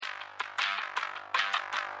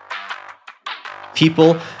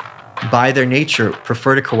People, by their nature,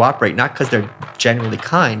 prefer to cooperate, not because they're generally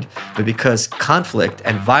kind, but because conflict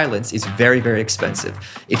and violence is very, very expensive.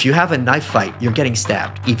 If you have a knife fight, you're getting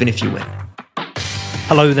stabbed, even if you win.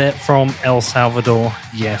 Hello there from El Salvador.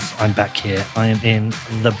 Yes, I'm back here. I am in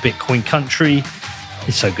the Bitcoin country.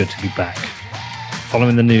 It's so good to be back.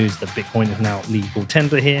 Following the news that Bitcoin is now legal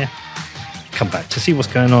tender here, come back to see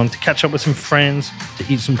what's going on, to catch up with some friends, to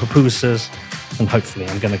eat some pupusas, and hopefully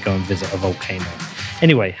I'm going to go and visit a volcano.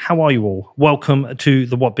 Anyway, how are you all? Welcome to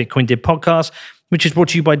the What Bitcoin Did podcast, which is brought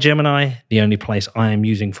to you by Gemini, the only place I am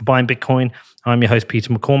using for buying Bitcoin. I'm your host,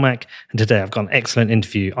 Peter McCormack, and today I've got an excellent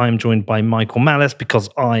interview. I am joined by Michael Malice because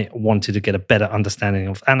I wanted to get a better understanding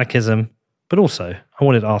of anarchism, but also I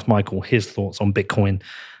wanted to ask Michael his thoughts on Bitcoin.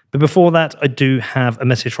 But before that, I do have a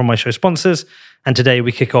message from my show sponsors, and today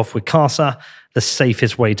we kick off with Casa, the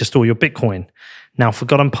safest way to store your Bitcoin. Now,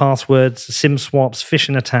 forgotten passwords, SIM swaps,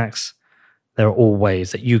 phishing attacks, there are all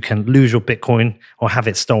ways that you can lose your Bitcoin or have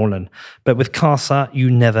it stolen. But with Casa,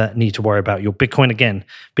 you never need to worry about your Bitcoin again,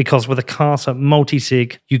 because with a Casa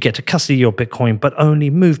multi-sig, you get to custody your Bitcoin, but only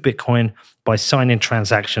move Bitcoin by signing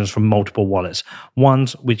transactions from multiple wallets,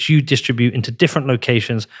 ones which you distribute into different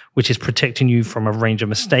locations, which is protecting you from a range of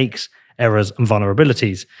mistakes, errors, and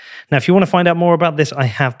vulnerabilities. Now, if you want to find out more about this, I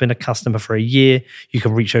have been a customer for a year. You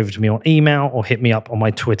can reach over to me on email or hit me up on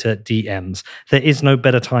my Twitter DMs. There is no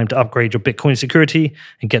better time to upgrade your Bitcoin security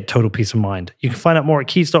and get total peace of mind. You can find out more at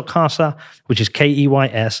keys.casa, which is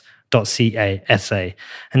keys.casa.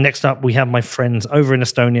 And next up, we have my friends over in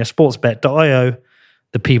Estonia, sportsbet.io,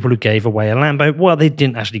 the people who gave away a Lambo. Well, they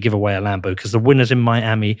didn't actually give away a Lambo because the winners in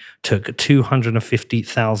Miami took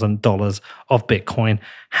 $250,000 of Bitcoin.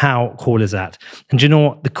 How cool is that? And you know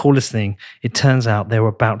what? The coolest thing, it turns out they were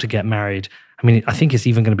about to get married. I mean, I think it's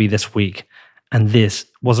even going to be this week. And this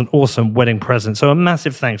was an awesome wedding present. So a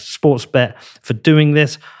massive thanks to Sportsbet for doing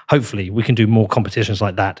this. Hopefully, we can do more competitions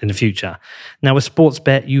like that in the future. Now, with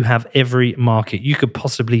Sportsbet, you have every market you could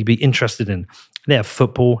possibly be interested in. They have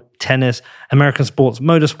football, tennis, American sports,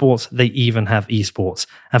 motorsports. They even have esports.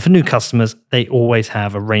 And for new customers, they always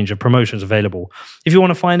have a range of promotions available. If you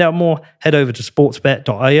want to find out more, head over to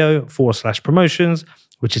sportsbet.io/promotions,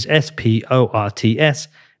 which is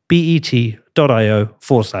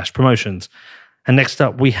sportsbet.io/promotions. And next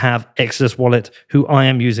up, we have Exodus Wallet, who I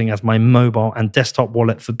am using as my mobile and desktop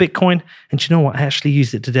wallet for Bitcoin. And you know what? I actually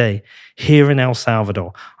used it today here in El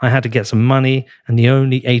Salvador. I had to get some money, and the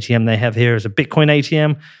only ATM they have here is a Bitcoin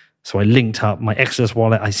ATM. So I linked up my Exodus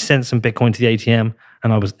Wallet. I sent some Bitcoin to the ATM,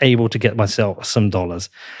 and I was able to get myself some dollars.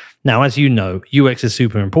 Now, as you know, UX is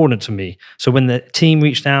super important to me. So when the team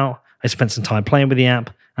reached out, I spent some time playing with the app,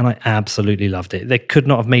 and I absolutely loved it. They could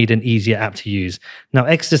not have made an easier app to use. Now,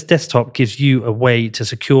 Exodus Desktop gives you a way to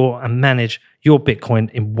secure and manage your Bitcoin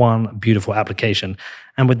in one beautiful application.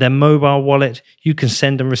 And with their mobile wallet, you can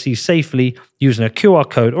send and receive safely using a QR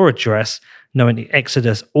code or address, knowing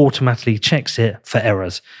Exodus automatically checks it for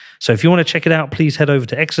errors. So if you want to check it out, please head over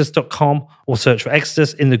to exodus.com or search for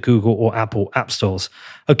Exodus in the Google or Apple app stores.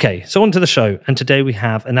 Okay, so on to the show. And today we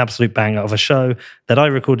have an absolute banger of a show that I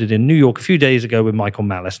recorded in New York a few days ago with Michael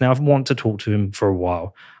Malice. Now, I've wanted to talk to him for a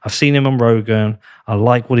while. I've seen him on Rogan. I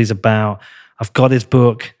like what he's about. I've got his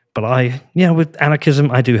book. But with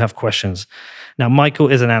anarchism, I do have questions. Now,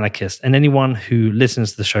 Michael is an anarchist, and anyone who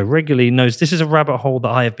listens to the show regularly knows this is a rabbit hole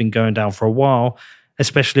that I have been going down for a while,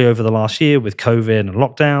 especially over the last year with COVID and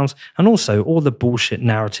lockdowns, and also all the bullshit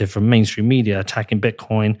narrative from mainstream media attacking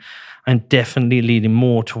Bitcoin. I'm definitely leaning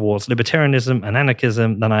more towards libertarianism and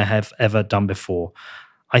anarchism than I have ever done before.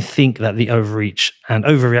 I think that the overreach and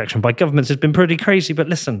overreaction by governments has been pretty crazy, but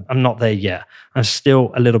listen, I'm not there yet. I'm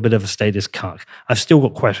still a little bit of a status cuck. I've still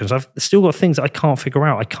got questions. I've still got things that I can't figure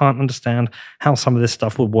out. I can't understand how some of this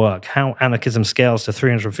stuff would work, how anarchism scales to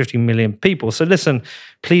 350 million people. So listen,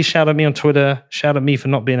 please shout at me on Twitter, shout at me for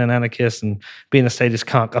not being an anarchist and being a status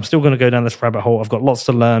cuck. I'm still going to go down this rabbit hole. I've got lots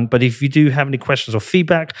to learn, but if you do have any questions or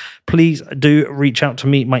feedback, please do reach out to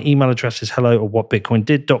me. My email address is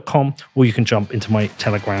hello@whatbitcoindid.com, or you can jump into my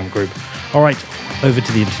Telegram group. All right, over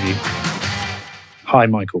to the interview. Hi,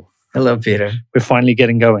 Michael. Hello, Peter. We're finally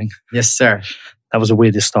getting going. Yes, sir. That was the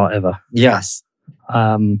weirdest start ever. Yes.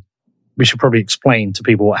 We should probably explain to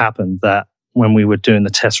people what happened, that when we were doing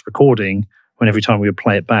the test recording, when every time we would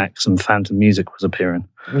play it back, some phantom music was appearing.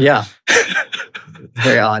 Yeah.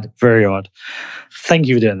 Very odd. Very odd. Thank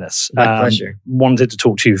you for doing this. My pleasure. Wanted to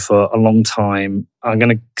talk to you for a long time. I'm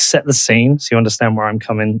going to set the scene so you understand where I'm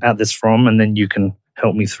coming at this from, and then you can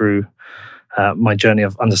help me through my journey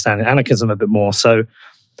of understanding anarchism a bit more. So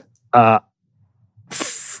I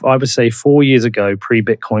would say 4 years ago,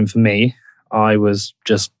 pre-Bitcoin for me, I was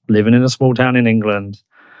just living in a small town in England.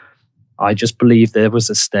 I just believed there was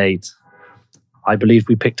a state. I believed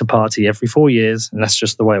we picked a party every 4 years, and that's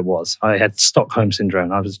just the way it was. I had Stockholm syndrome.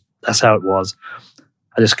 That's how it was.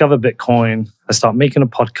 I discovered Bitcoin. I started making a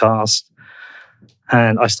podcast,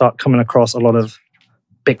 and I start coming across a lot of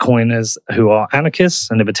Bitcoiners who are anarchists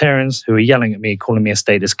and libertarians who are yelling at me, calling me a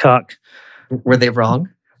status cuck. Were they wrong?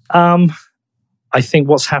 I think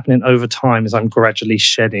what's happening over time is I'm gradually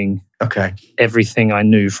shedding everything I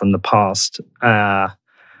knew from the past.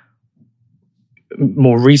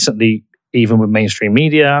 More recently, even with mainstream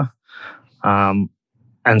media. And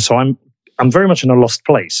so I'm very much in a lost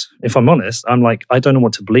place. If I'm honest, I'm like, I don't know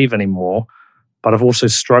what to believe anymore, but I've also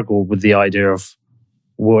struggled with the idea of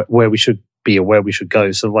where we should be or where we should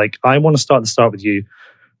go. So like, I want to start with you,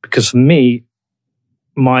 because for me,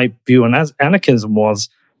 my view on anarchism was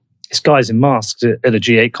this guys in masks at a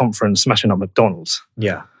G8 conference smashing up McDonald's.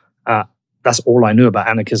 Yeah. That's all I knew about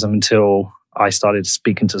anarchism until I started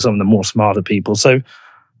speaking to some of the more smarter people. So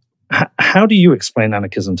how do you explain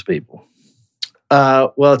anarchism to people?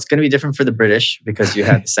 Well, it's going to be different for the British because you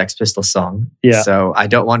have the Sex Pistols song. Yeah. So I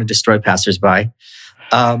don't want to destroy passersby.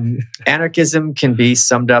 Anarchism can be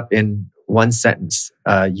summed up in one sentence.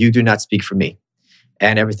 You do not speak for me.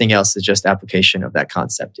 And everything else is just application of that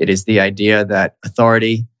concept. It is the idea that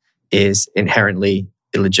authority is inherently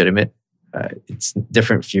illegitimate. It's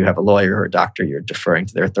different if you have a lawyer or a doctor, you're deferring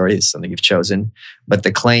to their authority. It's something you've chosen. But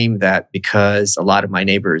the claim that because a lot of my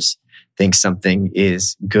neighbors think something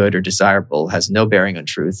is good or desirable has no bearing on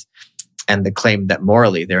truth. And the claim that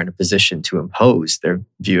morally they're in a position to impose their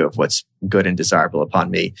view of what's good and desirable upon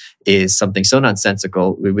me is something so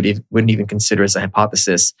nonsensical we wouldn't even consider as a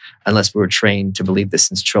hypothesis unless we were trained to believe this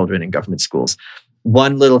since children in government schools.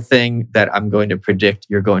 One little thing that I'm going to predict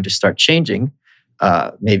you're going to start changing,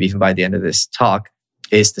 maybe even by the end of this talk,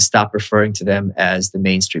 is to stop referring to them as the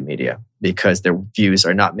mainstream media, because their views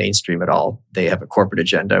are not mainstream at all. They have a corporate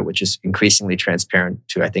agenda, which is increasingly transparent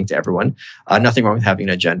to everyone. Nothing wrong with having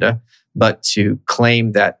an agenda, but to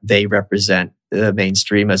claim that they represent the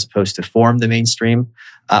mainstream as opposed to form the mainstream,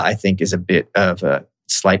 I think is a bit of a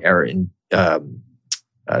slight error in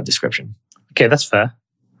description. Okay, that's fair.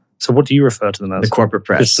 So what do you refer to them as? The corporate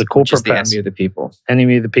press. Just the corporate which is press. The enemy of the people.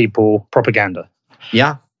 Enemy of the people, propaganda.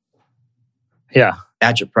 Yeah. Yeah.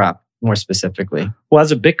 Agitprop, more specifically. Well,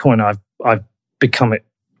 as a Bitcoiner, I've become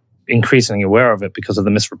increasingly aware of it because of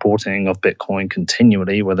the misreporting of Bitcoin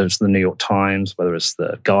continually, whether it's the New York Times, whether it's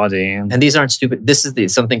the Guardian. And these aren't stupid. This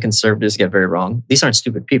is something conservatives get very wrong. These aren't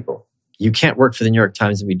stupid people. You can't work for the New York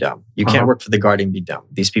Times and be dumb. You can't work for the Guardian and be dumb.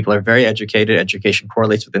 These people are very educated. Education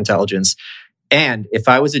correlates with intelligence. And if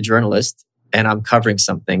I was a journalist and I'm covering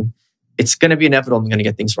something, it's going to be inevitable I'm going to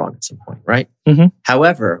get things wrong at some point, right? Mm-hmm.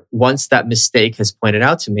 However, once that mistake has pointed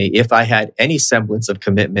out to me, if I had any semblance of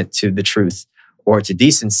commitment to the truth or to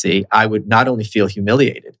decency, I would not only feel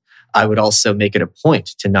humiliated, I would also make it a point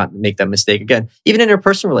to not make that mistake again. Even in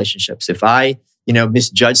interpersonal relationships, if I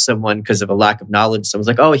misjudge someone because of a lack of knowledge, someone's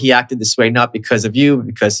like, oh, he acted this way not because of you,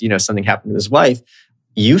 because something happened to his wife.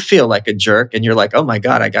 You feel like a jerk and you're like, oh my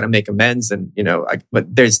God, I got to make amends. And,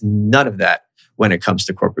 but there's none of that when it comes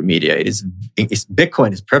to corporate media.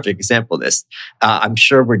 Bitcoin is a perfect example of this. I'm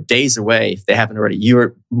sure we're days away, if they haven't already.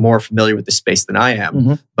 You're more familiar with the space than I am.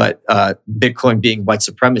 Mm-hmm. But Bitcoin being white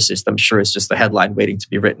supremacist, I'm sure is just a headline waiting to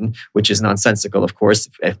be written, which is nonsensical, of course.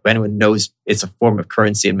 If anyone knows, it's a form of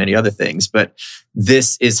currency and many other things. But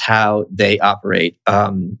this is how they operate.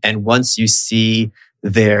 And once you see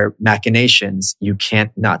their machinations, you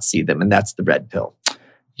can't not see them. And that's the red pill.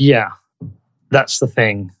 Yeah, that's the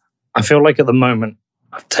thing. I feel like at the moment,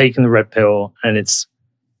 I've taken the red pill and it's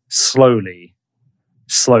slowly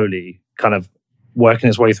kind of working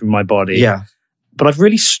its way through my body. Yeah. But I've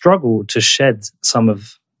really struggled to shed some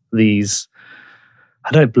of these,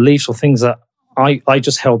 beliefs or things that I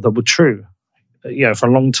just held that were true. For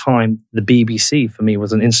a long time, the BBC for me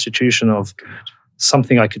was an institution of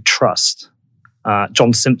something I could trust.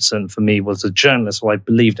 John Simpson for me was a journalist who I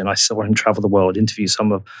believed in. I saw him travel the world, interview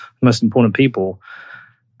some of the most important people.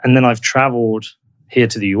 And then I've traveled here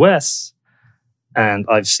to the US and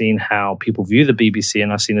I've seen how people view the BBC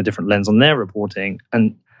and I've seen a different lens on their reporting.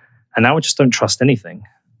 And now I just don't trust anything.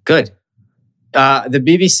 Good. The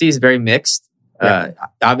BBC is very mixed.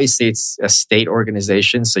 Obviously, it's a state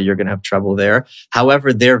organization, so you're going to have trouble there.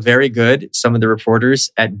 However, they're very good, some of the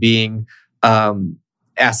reporters, at being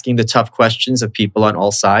asking the tough questions of people on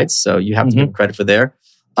all sides. So you have to give them credit for their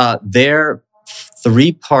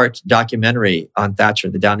 3-part documentary on Thatcher,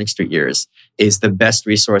 the Downing Street years, is the best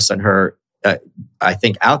resource on her I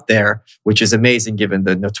think, out there, which is amazing given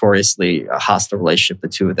the notoriously hostile relationship the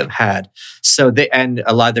two of them had. So and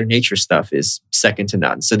a lot of their nature stuff is second to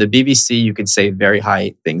none. So the BBC, you could say very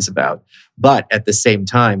high things about, but at the same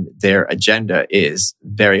time, their agenda is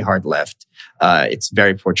very hard left. It's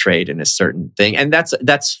very portrayed in a certain thing, and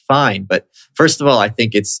that's fine. But first of all, I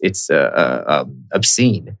think it's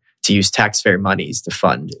obscene to use taxpayer monies to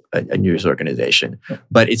fund a news organization.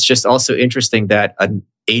 But it's just also interesting that an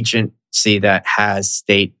agency that has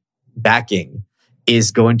state backing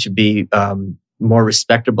is going to be more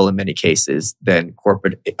respectable in many cases than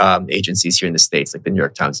corporate agencies here in the States, like the New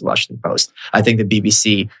York Times and Washington Post. I think the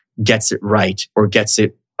BBC gets it right, or gets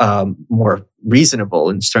it more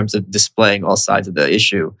reasonable in terms of displaying all sides of the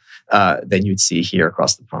issue than you'd see here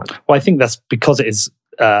across the pond. Well, I think that's because it is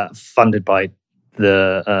funded by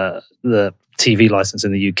the TV license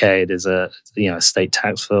in the UK. It is a state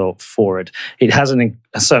tax for it. It has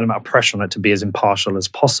a certain amount of pressure on it to be as impartial as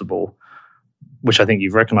possible, which I think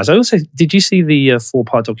you've recognized. I also, did you see the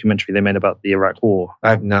 4-part documentary they made about the Iraq War?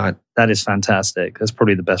 I've not. That is fantastic. That's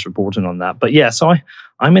probably the best reporting on that. But yeah, so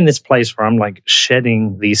I'm in this place where I'm like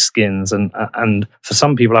shedding these skins, and for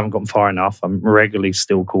some people I haven't gotten far enough. I'm regularly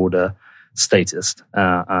still called a statist,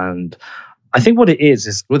 and I think what it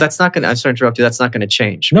is well, that's not going to. I'm sorry to interrupt you. That's not going to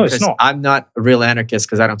change. No, it's not. I'm not a real anarchist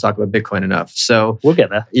because I don't talk about Bitcoin enough. So we'll get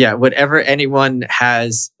there. Yeah, whatever anyone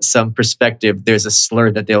has some perspective, there's a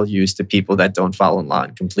slur that they'll use to people that don't follow in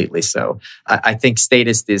line completely. So I think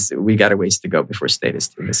statist we got a ways to go before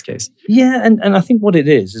statist in this case. Yeah, and I think what it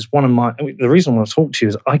is one of my. The reason I want to talk to you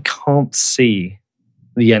is I can't see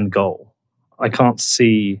the end goal. I can't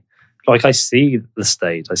see. Like, I see the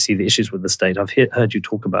state. I see the issues with the state. I've heard you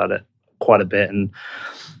talk about it quite a bit, and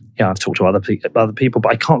I've talked to other people,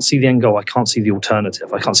 but I can't see the end goal. I can't see the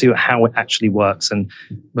alternative. I can't see how it actually works. And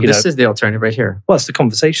this is the alternative right here. Well, it's the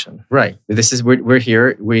conversation, right? This is we're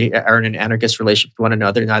here. We are in an anarchist relationship with one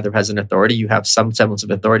another. Neither has an authority. You have some semblance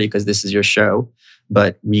of authority because this is your show,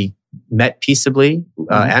 but we met peaceably.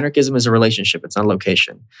 Anarchism is a relationship. It's not a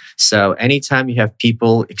location. So anytime you have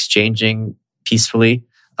people exchanging peacefully,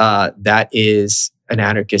 that is an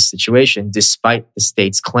anarchist situation, despite the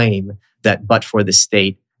state's claim that but for the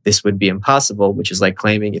state, this would be impossible, which is like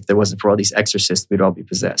claiming if there wasn't for all these exorcists, we'd all be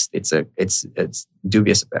possessed. It's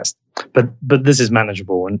dubious at best. But this is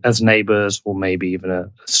manageable, and as neighbors, or maybe even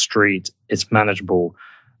a street, it's manageable.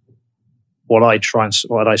 What I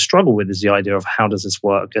struggle with is the idea of how does this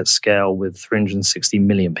work at scale with 360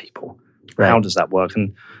 million people? Right. How does that work?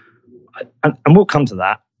 And we'll come to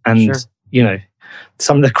that. And sure.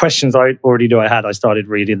 Some of the questions I already knew I started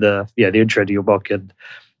reading the intro to your book, and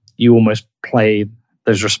you almost play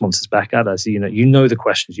those responses back at us. You know the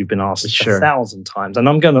questions you've been asked 1,000 times, and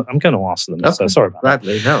I'm going to ask them. Okay. So sorry about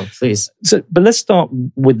Gladly. that. No, please. So, but let's start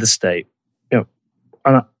with the state. And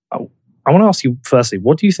I want to ask you firstly,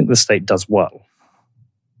 what do you think the state does well?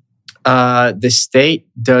 The state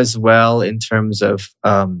does well in terms of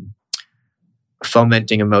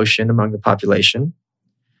fomenting emotion among the population.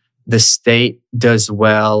 The state does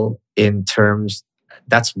well in terms.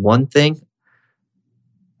 That's one thing.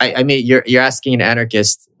 I mean, you're asking an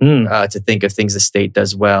anarchist to think of things the state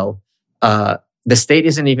does well. The state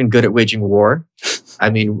isn't even good at waging war. I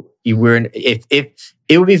mean, if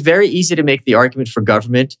it would be very easy to make the argument for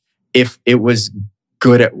government if it was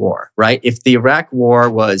good at war, right? If the Iraq War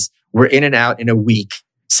was we're in and out in a week,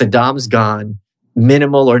 Saddam's gone,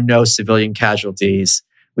 minimal or no civilian casualties,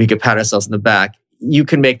 we could pat ourselves on the back. You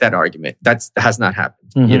can make that argument. That has not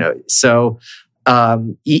happened, So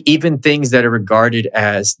even things that are regarded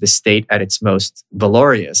as the state at its most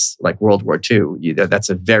valorous, like World War II, that's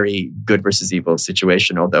a very good versus evil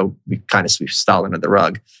situation. Although we kind of sweep Stalin under the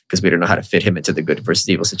rug because we don't know how to fit him into the good versus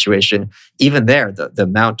evil situation. Even there, the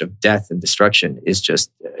amount of death and destruction is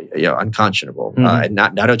just unconscionable. And I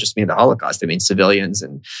don't just mean the Holocaust. I mean civilians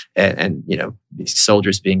and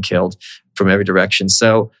soldiers being killed from every direction.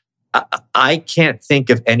 So I can't think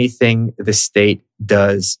of anything the state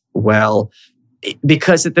does well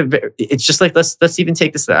because it's just like, let's even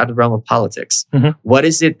take this out of the realm of politics. What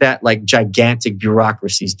is it that like gigantic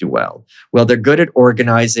bureaucracies do well? Well, they're good at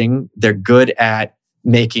organizing. They're good at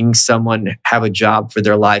making someone have a job for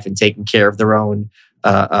their life and taking care of their own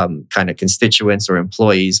kind of constituents or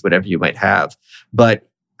employees, whatever you might have. But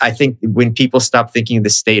I think when people stop thinking of the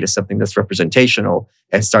state as something that's representational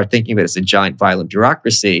and start thinking that it's a giant violent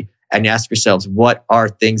bureaucracy, and ask yourselves, what are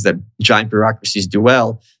things that giant bureaucracies do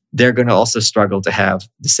well? They're going to also struggle to have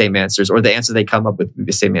the same answers, or the answer they come up with will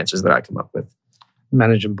be the same answers that I come up with.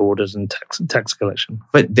 Managing borders and tax collection.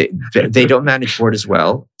 But they don't manage borders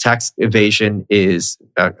well. Tax evasion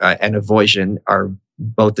and avoidance are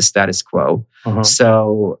both the status quo. Uh-huh.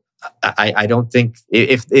 So I don't think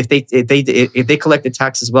if they collected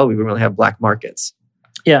taxes well, we would really have black markets.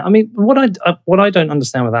 Yeah, I mean, what I don't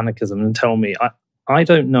understand with anarchism, and tell me, I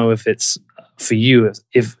don't know if it's for you,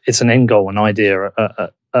 if it's an end goal, an idea,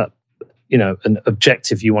 an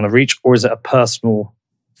objective you want to reach, or is it a personal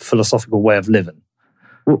philosophical way of living?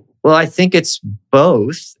 Well, I think it's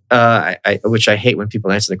both, which I hate when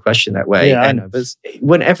people answer the question that way. Yeah, and I know. But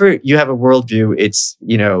whenever you have a worldview, it's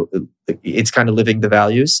kind of living the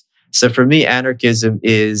values. So for me, anarchism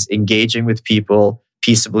is engaging with people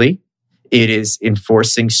peaceably. It is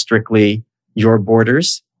enforcing strictly your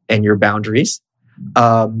borders and your boundaries.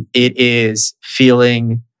 It is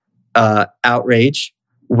feeling outrage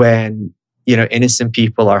when innocent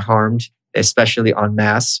people are harmed, especially en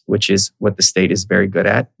masse, which is what the state is very good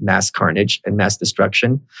at: mass carnage and mass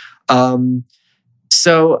destruction. And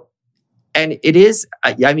it is,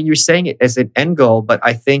 I mean, you're saying it as an end goal, but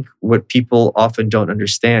I think what people often don't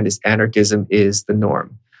understand is anarchism is the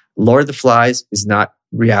norm. Lord of the Flies is not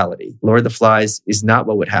reality. Lord of the Flies is not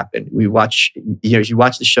what would happen. We watch, if you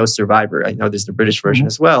watch the show Survivor, I know there's the British version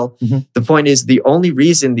as well. Mm-hmm. The point is, the only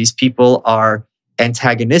reason these people are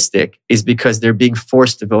antagonistic is because they're being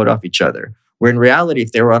forced to vote off each other. Where in reality,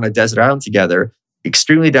 if they were on a desert island together,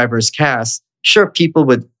 extremely diverse casts, sure, people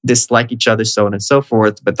would dislike each other, so on and so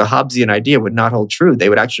forth, but the Hobbesian idea would not hold true. They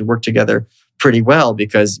would actually work together pretty well,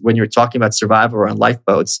 because when you're talking about survival or on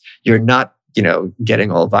lifeboats, you're not,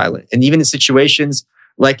 getting all violent. And even in situations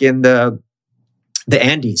like in the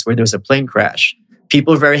Andes, where there was a plane crash,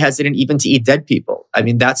 people are very hesitant even to eat dead people. I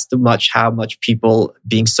mean, that's how much people,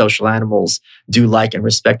 being social animals, do like and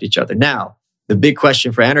respect each other. Now, the big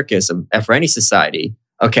question for anarchism and for any society,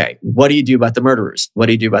 okay, what do you do about the murderers? What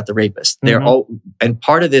do you do about the rapists? And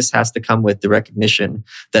part of this has to come with the recognition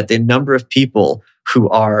that the number of people who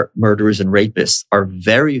are murderers and rapists are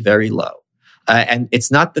very, very low. And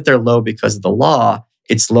it's not that they're low because of the law.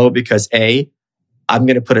 It's low because A, I'm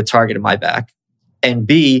going to put a target in my back, and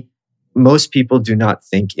B, most people do not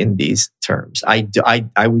think in these terms. I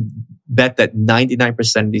would bet that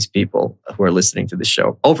 99% of these people who are listening to the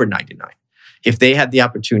show, over 99, if they had the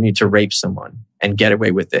opportunity to rape someone and get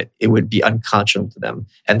away with it, it would be unconscionable to them,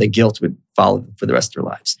 and the guilt would follow them for the rest of their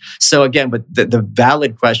lives. So again, but the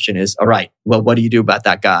valid question is, all right, well, what do you do about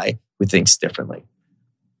that guy who thinks differently?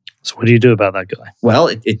 So what do you do about that guy?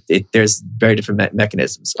 Well, there's very different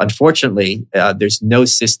mechanisms. Unfortunately, there's no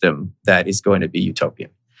system that is going to be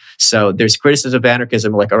utopian. So there's criticism of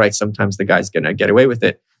anarchism, like, all right, sometimes the guy's going to get away with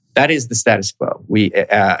it. That is the status quo.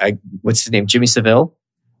 What's his name? Jimmy Savile?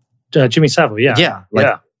 Jimmy Savile, yeah.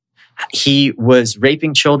 Yeah. He was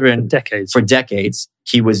raping children for decades.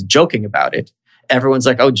 He was joking about it. Everyone's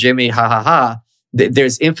like, oh, Jimmy, ha, ha, ha.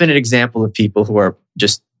 There's infinite example of people who are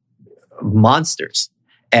just monsters,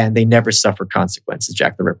 and they never suffer consequences.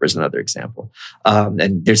 Jack the Ripper is another example.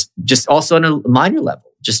 And there's just also on a minor level,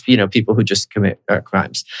 just, people who just commit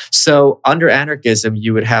crimes. So under anarchism,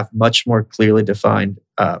 you would have much more clearly defined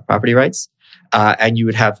property rights. And you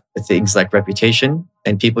would have things like reputation,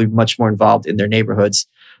 and people much more involved in their neighborhoods.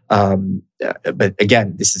 But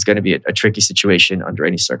again, this is going to be a tricky situation under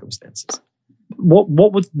any circumstances. What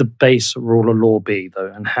would the base rule of law be, though?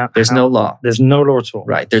 And There's no law. There's no law at all.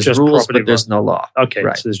 Right. There's just rules, but there's no law. Okay.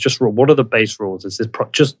 Right. So there's just rule. What are the base rules? Is this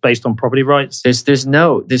just based on property rights? There's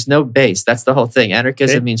no base. That's the whole thing.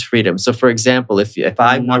 Anarchism means freedom. So, for example, if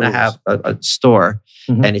I want to have a store,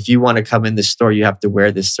 and if you want to come in the store, you have to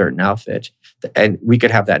wear this certain outfit, and we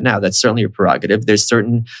could have that now. That's certainly a prerogative. There's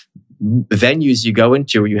certain venues you go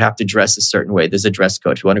into where you have to dress a certain way. There's a dress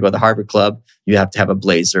code. If you want to go to the Harvard Club, you have to have a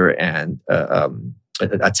blazer and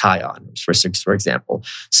a tie on, for example.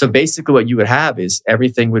 So basically what you would have is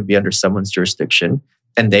everything would be under someone's jurisdiction,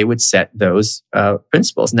 and they would set those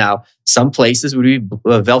principles. Now, some places would be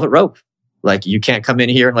velvet rope. Like, you can't come in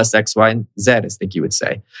here unless X, Y, and Z, I think you would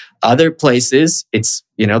say. Other places, it's,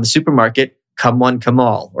 the supermarket, come one, come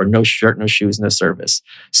all, or no shirt, no shoes, no service.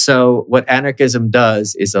 So what anarchism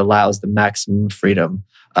does is allows the maximum freedom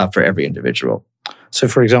for every individual. So,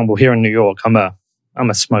 for example, here in New York, I'm a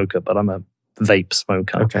smoker, but I'm a vape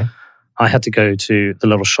smoker. Okay. I had to go to the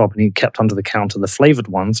little shop, and he kept under the counter the flavored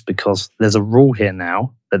ones, because there's a rule here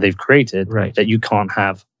now that they've created that you can't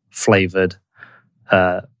have flavored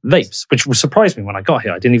vapes, which surprised me when I got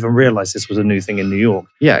here. I didn't even realize this was a new thing in New York.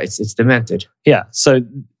 Yeah, it's demented. Yeah. So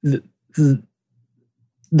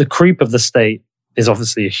the creep of the state is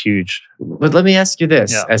obviously a huge. But let me ask you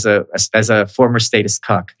this, as a former statist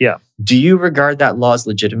cuck. Yeah. Do you regard that law as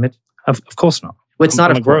legitimate? Of course not. Well, it's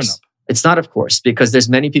not, of course. Grown up. It's not, of course, because there's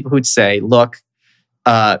many people who'd say, look,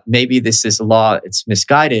 maybe this is a law, it's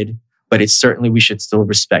misguided, but it's certainly we should still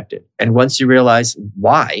respect it. And once you realize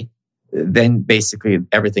why, then basically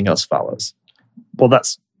everything else follows. Well,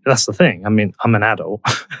 that's the thing. I mean, I'm an adult.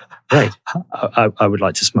 Right. I would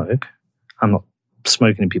like to smoke. I'm not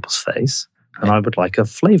smoking in people's face. And I would like a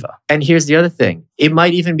flavor. And here's the other thing. It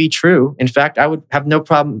might even be true. In fact, I would have no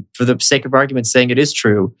problem, for the sake of argument, saying it is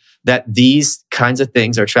true that these kinds of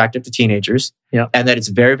things are attractive to teenagers. Yeah. And that it's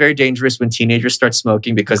very, very dangerous when teenagers start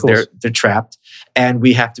smoking because they're trapped. And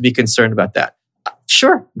we have to be concerned about that.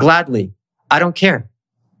 Sure, gladly. I don't care.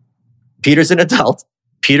 Peter's an adult.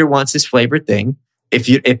 Peter wants his flavored thing.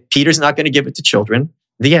 If Peter's not going to give it to children,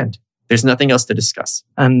 the end. There's nothing else to discuss.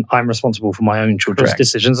 And I'm responsible for my own children's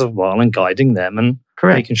decisions as well and guiding them and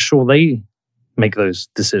making sure they make those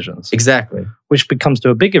decisions. Exactly. Which becomes to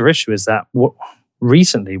a bigger issue is that what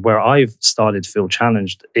recently where I've started to feel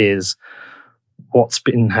challenged is what's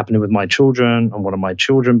been happening with my children and what are my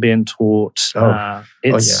children being taught.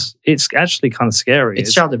 It's actually kind of scary.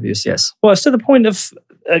 It's child abuse, yes. Well, it's to the point of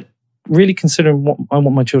really considering what I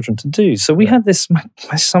want my children to do. So we had this,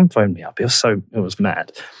 my son phoned me up. It was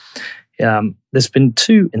mad. There's been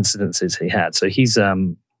 2 incidences he had. So he's a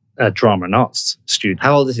drama and arts student.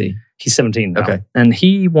 How old is he? He's 17 now. Okay. And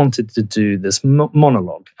he wanted to do this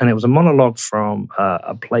monologue. And it was a monologue from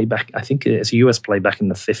a playback. I think it's a US playback in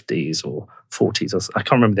the 50s or 40s. I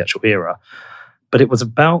can't remember the actual era. But it was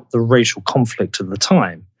about the racial conflict of the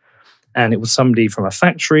time. And it was somebody from a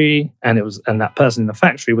factory. And that person in the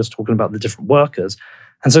factory was talking about the different workers.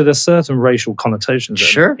 And so there's certain racial connotations.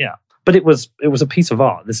 Sure. Yeah. But it was a piece of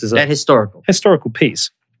art. This is a historical piece.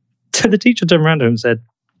 So the teacher turned around to him and said,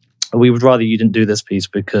 we would rather you didn't do this piece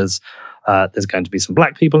because there's going to be some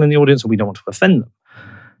black people in the audience and we don't want to offend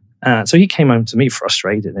them. So he came home to me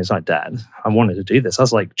frustrated and he's like, Dad, I wanted to do this. I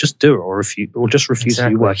was like, just do it or just refuse to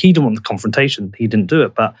do work. He didn't want the confrontation. He didn't do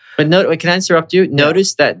it. But can I interrupt you?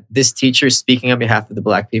 Notice that this teacher is speaking on behalf of the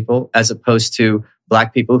black people as opposed to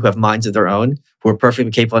black people who have minds of their own, who are perfectly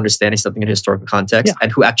capable of understanding something in a historical context and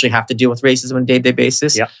who actually have to deal with racism on a day-to-day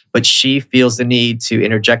basis. Yeah. But she feels the need to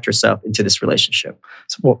interject herself into this relationship.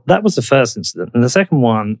 So that was the first incident. And the second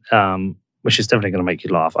one, which is definitely going to make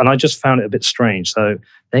you laugh, and I just found it a bit strange. So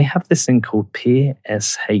they have this thing called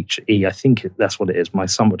PSHE. I think that's what it is. My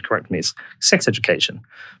son would correct me. It's sex education,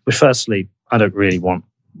 which firstly, I don't really want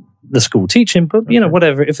the school teaching, but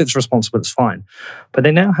whatever, if it's responsible, it's fine. But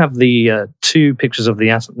they now have the 2 pictures of the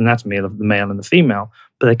anatomy of the male and the female,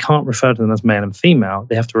 but they can't refer to them as male and female.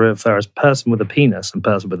 They have to refer as person with a penis and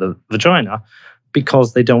person with a vagina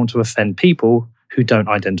because they don't want to offend people who don't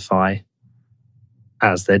identify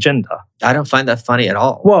as their gender. I don't find that funny at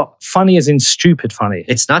all. Well, funny as in stupid funny.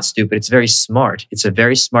 It's not stupid. It's very smart. It's a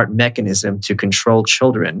very smart mechanism to control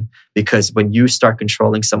children because when you start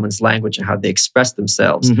controlling someone's language and how they express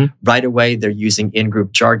themselves, right away they're using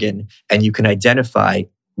in-group jargon and you can identify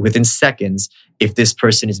within seconds if this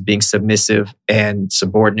person is being submissive and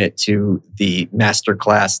subordinate to the master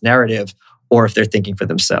class narrative or if they're thinking for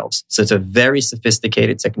themselves. So it's a very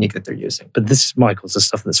sophisticated technique that they're using. But this is, Michael's the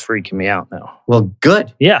stuff that's freaking me out now. Well,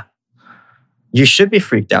 good. Yeah. You should be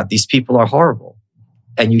freaked out. These people are horrible.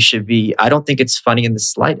 And you should be, I don't think it's funny in the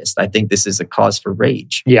slightest. I think this is a cause for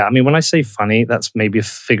rage. Yeah, I mean, when I say funny, that's maybe a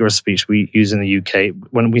figure of speech we use in the UK.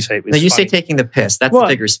 When we say it's you say taking the piss. That's the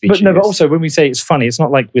figure of speech. But also when we say it's funny, it's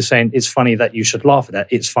not like we're saying it's funny that you should laugh at that.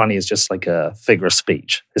 It's funny is just like a figure of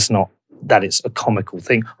speech. It's not that it's a comical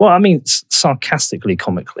thing. Well, I mean, sarcastically,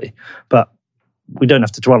 comically, but we don't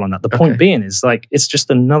have to dwell on that. The point being is like, it's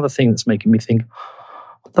just another thing that's making me think,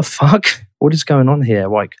 what the fuck? What is going on here?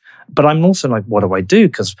 Like, but I'm also like, what do I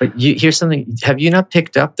do? But here's something. Have you not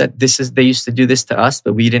picked up that they used to do this to us,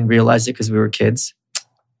 but we didn't realize it because we were kids?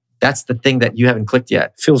 That's the thing that you haven't clicked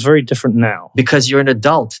yet. It feels very different now. Because you're an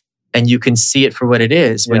adult and you can see it for what it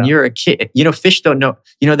is. When you're a kid, fish don't know.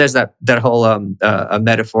 There's that whole a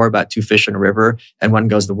metaphor about 2 fish in a river, and one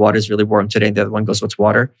goes, "The water's really warm today," and the other one goes, "What's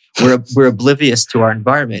water?" We're oblivious to our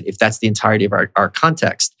environment if that's the entirety of our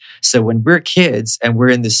context. So when we're kids and we're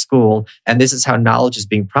in this school, and this is how knowledge is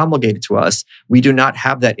being promulgated to us, we do not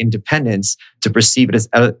have that independence to perceive it as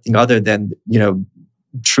anything other than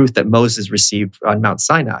truth that Moses received on Mount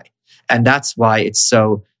Sinai, and that's why it's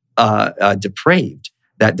so depraved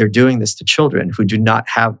that they're doing this to children who do not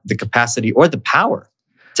have the capacity or the power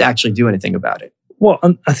to actually do anything about it. Well,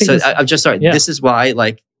 I think so. I'm just sorry. Yeah. This is why,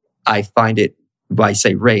 I find it. Why I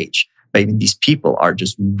say rage. I mean, these people are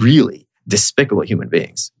just really despicable human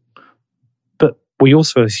beings. But we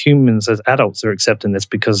also, as humans, as adults, are accepting this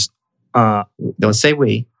because. Don't say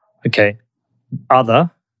we. Okay,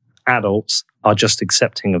 other adults are just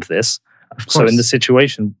accepting of this. Of course. So in the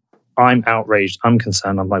situation, I'm outraged. I'm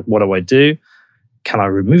concerned. I'm like, what do I do? can I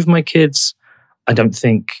remove my kids? I don't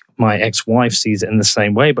think my ex-wife sees it in the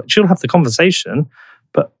same way, but she'll have the conversation.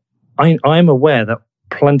 But I'm aware that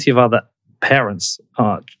plenty of other parents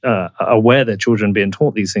are aware their children being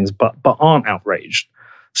taught these things, but aren't outraged.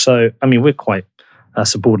 So, I mean, we're quite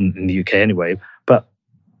subordinate in the UK anyway, but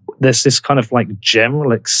there's this kind of like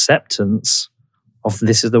general acceptance of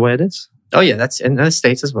this is the way it is. Oh yeah, that's in the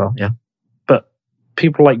States as well. Yeah. But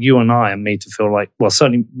people like you and I are made to feel like, well,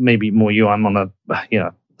 certainly maybe more you, I'm on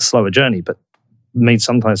a slower journey, but made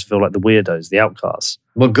sometimes feel like the weirdos, the outcasts.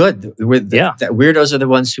 Well, good. The weirdos are the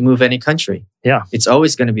ones who move any country. Yeah. It's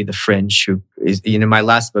always going to be the fringe who is, my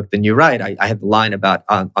last book, The New Right, I had the line about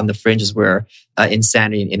on the fringes where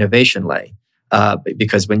insanity and innovation lay.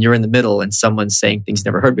 Because when you're in the middle and someone's saying things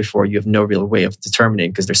never heard before, you have no real way of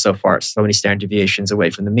determining, because there's so many standard deviations away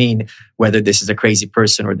from the mean, whether this is a crazy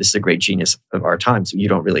person or this is a great genius of our time. So you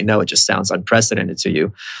don't really know. It just sounds unprecedented to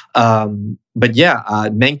you. But yeah,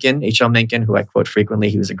 Mencken, H.L. Mencken, who I quote frequently,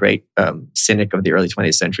 he was a great cynic of the early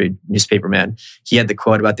 20th century, newspaperman. He had the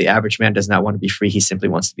quote about the average man does not want to be free. He simply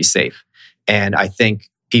wants to be safe. And I think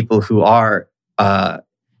people who are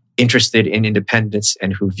interested in independence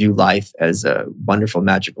and who view life as a wonderful,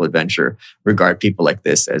 magical adventure regard people like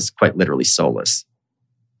this as quite literally soulless.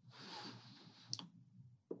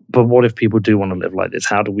 But what if people do want to live like this?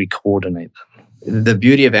 How do we coordinate them? The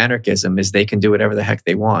beauty of anarchism is they can do whatever the heck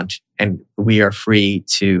they want, and we are free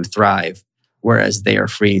to thrive, whereas they are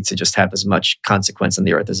free to just have as much consequence on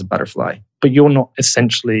the earth as a butterfly. But you're not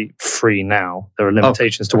essentially free now. There are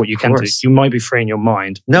limitations to what you can do. You might be free in your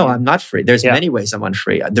mind. No, I'm not free. There's many ways I'm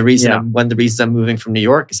unfree. The reason one of the reasons I'm moving from New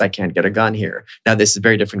York is I can't get a gun here. Now, this is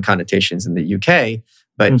very different connotations in the UK,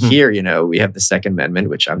 but here, we have the Second Amendment,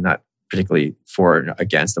 which I'm not particularly for or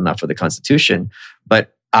against. I'm not for the Constitution,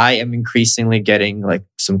 but I am increasingly getting like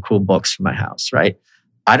some cool books for my house, right?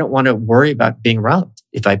 I don't want to worry about being robbed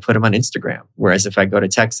if I put them on Instagram. Whereas if I go to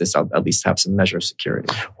Texas, I'll at least have some measure of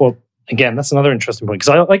security. Well, again, that's another interesting point,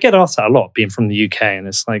 because I get asked that a lot being from the UK, and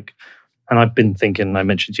it's like, and I've been thinking, I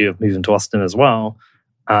mentioned to you of moving to Austin as well,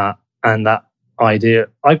 and that idea,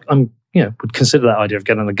 I'm would consider that idea of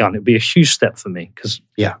getting a gun. It'd be a huge step for me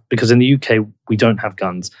because in the UK we don't have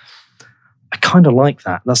guns. I kind of like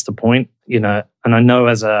that. That's the point, and I know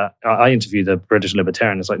I interviewed a British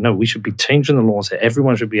libertarian. It's like, no, we should be changing the laws here.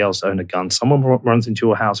 Everyone should be able to own a gun. Someone runs into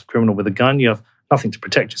your house, a criminal with a gun, you have nothing to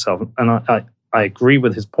protect yourself. And I agree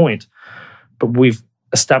with his point, but we've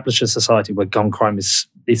established a society where gun crime is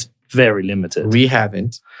very limited. We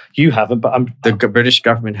haven't. You haven't, but the British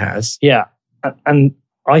government has. Yeah. And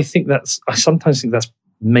I sometimes think that's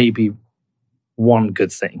maybe one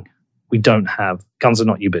good thing. We don't have, guns are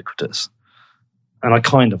not ubiquitous. And I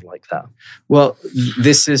kind of like that. Well,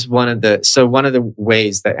 this is one of the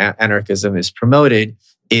ways that anarchism is promoted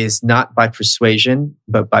is not by persuasion,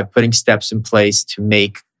 but by putting steps in place to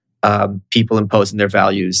make people imposing their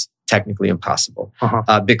values technically impossible.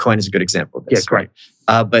 Bitcoin is a good example of this. Yeah, great.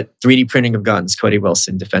 But 3D printing of guns, Cody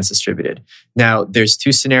Wilson, Defense Distributed. Now, there's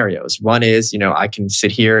two scenarios. One is, I can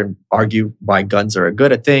sit here and argue why guns are a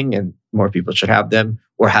good thing and more people should have them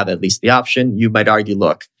or have at least the option. You might argue,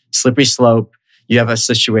 look, slippery slope. You have a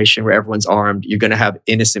situation where everyone's armed. You're going to have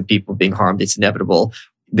innocent people being harmed. It's inevitable.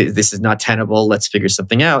 This is not tenable. Let's figure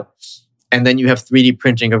something out. And then you have 3D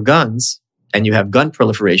printing of guns and you have gun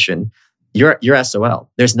proliferation. You're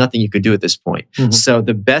SOL. There's nothing you could do at this point. So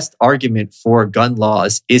the best argument for gun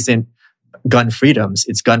laws isn't gun freedoms,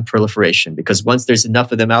 it's gun proliferation. Because once there's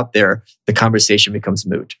enough of them out there, the conversation becomes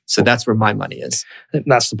moot. So that's where my money is.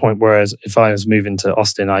 That's the point. Whereas if I was moving to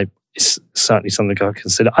Austin, it's certainly something I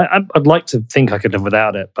consider. I'd like to think I could live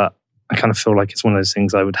without it, but I kind of feel like it's one of those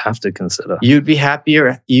things I would have to consider. You'd be happy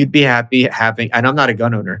having, and I'm not a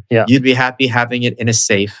gun owner. Yeah. You'd be happy having it in a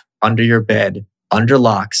safe, under your bed, under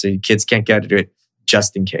lock, so your kids can't get to it,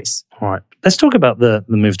 just in case. All right. Let's talk about the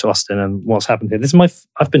move to Austin and what's happened here.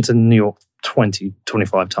 I've been to New York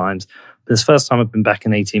 25 times. This is the first time I've been back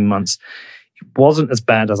in 18 months. It wasn't as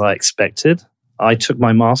bad as I expected. I took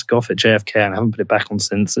my mask off at JFK and I haven't put it back on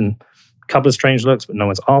since. And a couple of strange looks, but no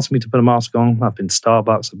one's asked me to put a mask on. I've been to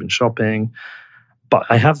Starbucks, I've been shopping. But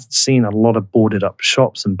I have seen a lot of boarded up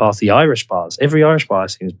shops and bars. The Irish bars, every Irish bar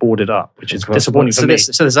I've seen is boarded up, which is disappointing for me.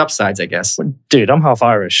 So there's upsides, I guess. Dude, I'm half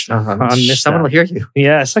Irish. Someone will hear you.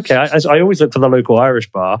 Yeah, it's okay. I always look for the local Irish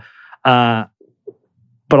bar. But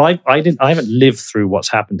I haven't lived through what's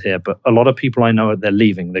happened here. But a lot of people I know, they're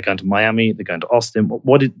leaving. They're going to Miami. They're going to Austin.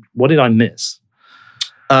 What did I miss?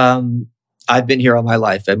 I've been here all my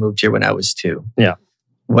life. I moved here when I was 2. Yeah.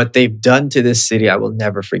 What they've done to this city, I will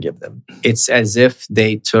never forgive them. It's as if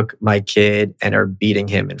they took my kid and are beating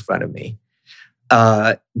him in front of me.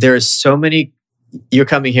 There are so many you're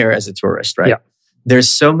coming here as a tourist, right? Yeah. There's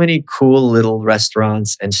so many cool little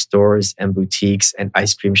restaurants and stores and boutiques and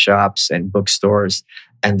ice cream shops and bookstores,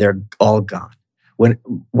 and they're all gone.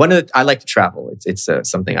 I like to travel. It's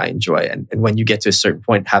something I enjoy. And when you get to a certain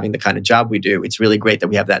point, having the kind of job we do, it's really great that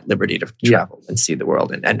we have that liberty to travel and see the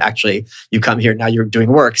world. And actually, you come here, now you're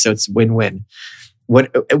doing work, so it's win-win. One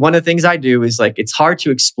of the things I do is like, it's hard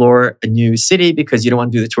to explore a new city because you don't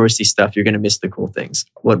want to do the touristy stuff. You're going to miss the cool things.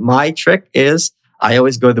 What my trick is, I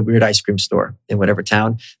always go to the weird ice cream store in whatever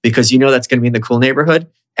town because you know that's going to be in the cool neighborhood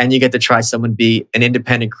and you get to try someone be an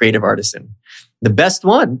independent creative artisan. The best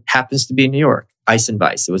one happens to be in New York, Ice and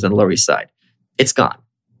Vice. It was on the Lower East Side. It's gone.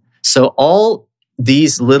 So all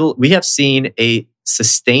these we have seen a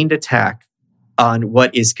sustained attack on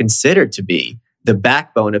what is considered to be the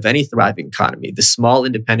backbone of any thriving economy, the small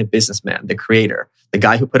independent businessman, the creator, the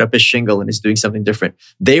guy who put up his shingle and is doing something different.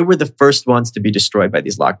 They were the first ones to be destroyed by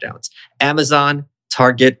these lockdowns. Amazon,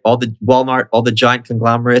 Target, all the Walmart, all the giant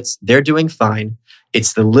conglomerates, they're doing fine.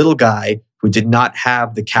 It's the little guy who did not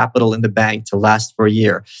have the capital in the bank to last for a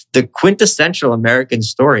year. The quintessential American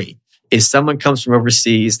story is someone comes from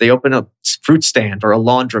overseas, they open a fruit stand or a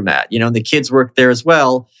laundromat, and the kids work there as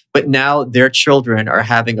well. But now their children are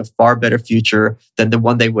having a far better future than the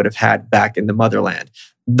one they would have had back in the motherland.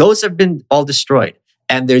 Those have been all destroyed.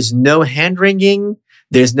 And there's no hand-wringing.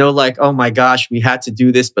 There's no like, oh my gosh, we had to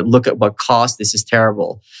do this, but look at what cost. This is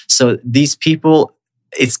terrible. So these people,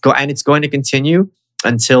 it's going to continue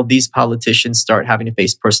until these politicians start having to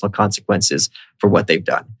face personal consequences for what they've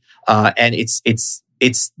done. And it's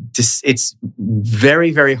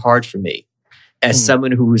very, very hard for me as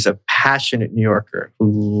someone who is a passionate New Yorker, who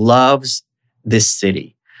loves this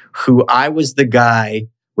city, who I was the guy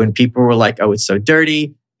when people were like, oh, it's so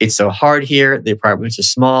dirty, it's so hard here, the apartments are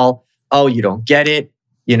small, oh, you don't get it,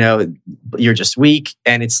 you're just weak.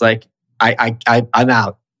 And it's like, I'm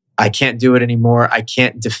out. I can't do it anymore. I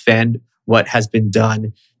can't defend what has been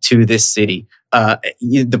done to this city.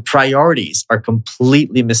 The priorities are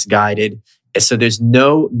completely misguided. So there's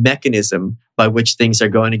no mechanism by which things are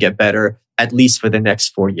going to get better, at least for the next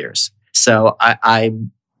 4 years. So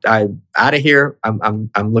I'm out of here. I'm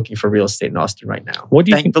looking for real estate in Austin right now. What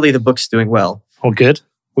do you Thankfully, the book's doing well. Oh, good.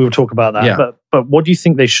 We will talk about that. Yeah. But what do you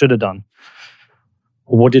think they should have done?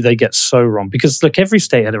 Or what did they get so wrong? Because look, every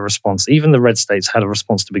state had a response. Even the red states had a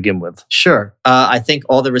response to begin with. Sure. I think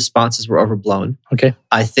all the responses were overblown. Okay.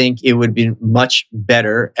 I think it would be much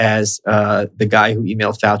better as the guy who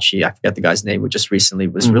emailed Fauci, I forget the guy's name, who just recently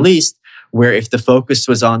was released, where if the focus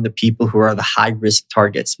was on the people who are the high-risk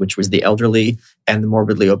targets, which was the elderly and the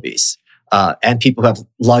morbidly obese, and people who have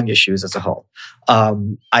lung issues as a whole.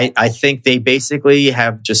 I think they basically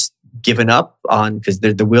have just given up on, because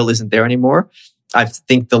the will isn't there anymore. I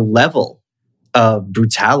think the level of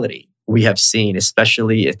brutality we have seen,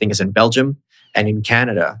 especially I think it's in Belgium and in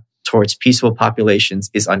Canada, towards peaceful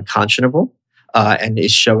populations is unconscionable and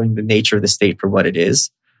is showing the nature of the state for what it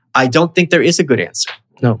is. I don't think there is a good answer.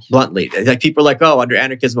 No. Bluntly. Like people are like, oh, under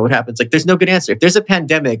anarchism, what happens? Like there's no good answer. If there's a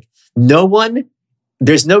pandemic,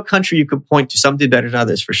 there's no country you could point to. Some did better than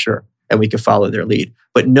others for sure. And we could follow their lead.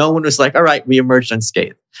 But no one was like, all right, we emerged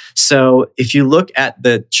unscathed. So if you look at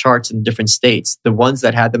the charts in different states, the ones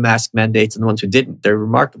that had the mask mandates and the ones who didn't, they're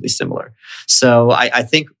remarkably similar. So I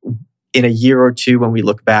think in a year or two, when we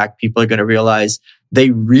look back, people are going to realize they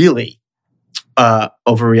really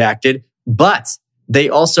overreacted. But they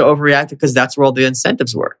also overreacted because that's where all the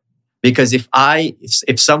incentives were. Because if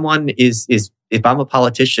someone if I'm a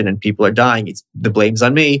politician and people are dying, the blame's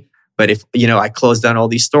on me. But if I close down all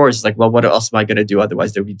these stores, it's like, well, what else am I going to do?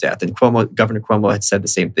 Otherwise, there'll be death. And Governor Cuomo had said the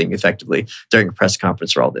same thing effectively during a press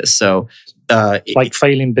conference for all this. So,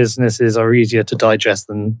 failing businesses are easier to digest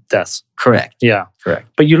than deaths. Correct. Yeah, correct.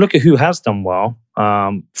 But you look at who has done well.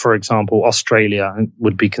 For example, Australia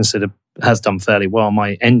would be considered has done fairly well.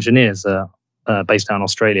 My engineers are based down in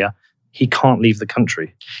Australia. He can't leave the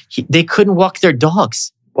country. They couldn't walk their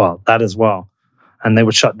dogs. Well, that as well. And they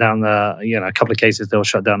would shut down a couple of cases, they'll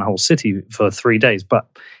shut down the whole city for 3 days. But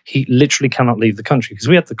he literally cannot leave the country because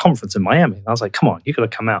we had the conference in Miami. And I was like, come on, you got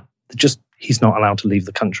to come out. He's not allowed to leave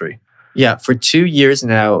the country. Yeah, for 2 years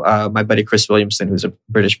now, my buddy Chris Williamson, who's a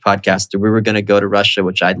British podcaster, we were going to go to Russia,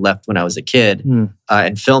 which I'd left when I was a kid,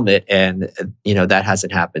 and film it. And, that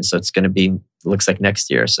hasn't happened. So it's going to be, looks like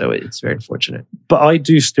next year. So it's very unfortunate. But I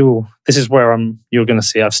do still, this is where you're going to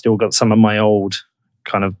see I've still got some of my old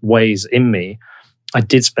kind of ways in me. I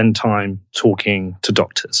did spend time talking to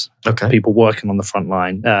doctors, people working on the front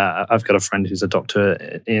line. I've got a friend who's a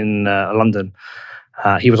doctor in London.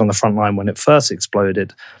 He was on the front line when it first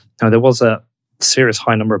exploded. Now, there was a serious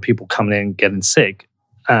high number of people coming in getting sick.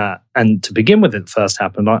 And to begin with, it first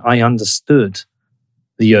happened, I understood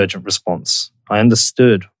the urgent response. I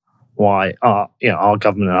understood why our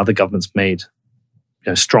government and other governments made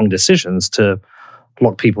strong decisions to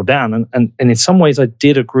lock people down. And in some ways, I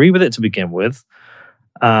did agree with it to begin with.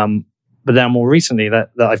 But now more recently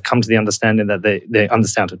that I've come to the understanding that they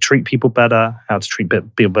understand how to treat people better, how to treat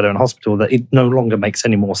people better in hospital, that it no longer makes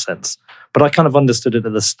any more sense. But I kind of understood it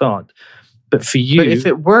at the start. But for you... But if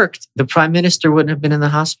it worked, the prime minister wouldn't have been in the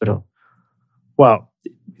hospital. Well,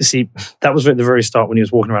 you see, that was at the very start when he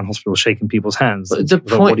was walking around hospital shaking people's hands.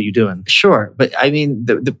 What are you doing? Sure. But I mean,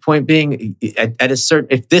 the point being, at a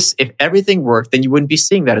certain... If everything worked, then you wouldn't be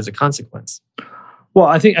seeing that as a consequence. Well,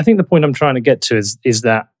 I think the point I'm trying to get to is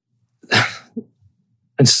that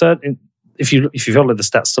if you follow the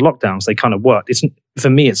stats to lockdowns, they kind of work. For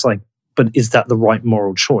me, it's like, but is that the right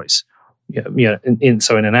moral choice?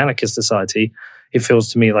 So in an anarchist society, it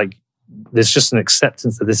feels to me like there's just an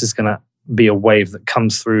acceptance that this is going to be a wave that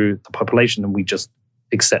comes through the population, and we just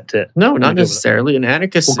accept it. No, not necessarily. An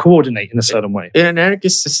anarchist will coordinate in a certain way. In an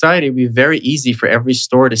anarchist society, it would be very easy for every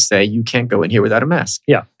store to say you can't go in here without a mask.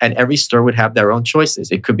 Yeah, and every store would have their own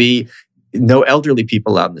choices. It could be no elderly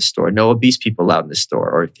people out in the store, no obese people out in the store.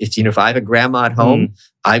 Or if I have a grandma at home,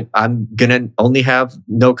 I'm going to only have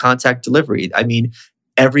no contact delivery. I mean,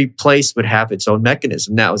 every place would have its own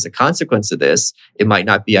mechanism. Now, as a consequence of this, it might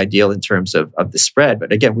not be ideal in terms of the spread.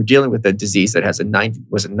 But again, we're dealing with a disease that has a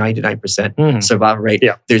 99% survival rate.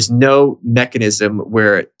 Yeah. There's no mechanism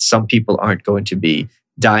where some people aren't going to be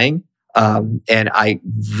dying. And I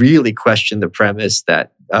really question the premise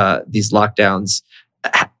that these lockdowns,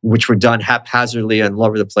 which were done haphazardly and all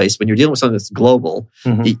over the place. When you're dealing with something that's global,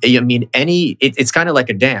 it's kind of like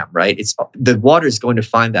a dam, right? The water is going to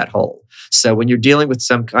find that hole. So when you're dealing with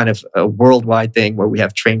some kind of a worldwide thing where we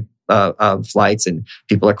have train flights and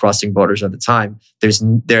people are crossing borders all the time,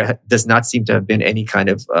 there does not seem to have been any kind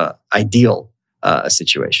of ideal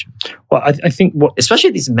situation. Well, I think especially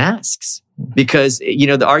these masks, because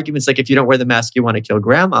the arguments like if you don't wear the mask, you want to kill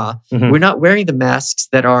grandma. We're not wearing the masks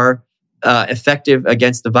that are effective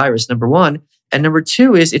against the virus, number one. And number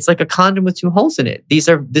two is it's like a condom with two holes in it. This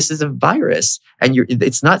is a virus, and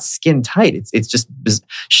it's not skin tight. It's just,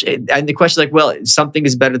 and the question is like, well, something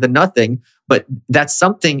is better than nothing, but that's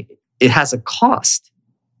something, it has a cost.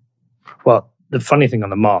 Well, the funny thing on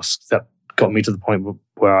the masks that got me to the point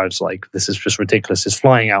where I was like, this is just ridiculous, is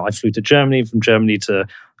flying out. I flew to Germany, from Germany to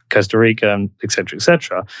Costa Rica, and et cetera, et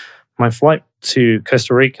cetera. My flight to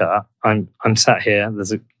Costa Rica, I'm sat here,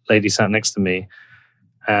 there's a lady sat next to me,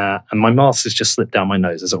 and my mask has just slipped down my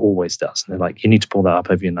nose, as it always does. And they're like, you need to pull that up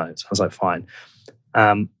over your nose. I was like, fine.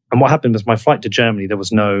 And what happened was my flight to Germany, there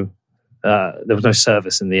was no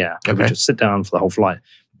service in the air. I could just sit down for the whole flight.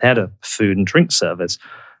 They had a food and drink service.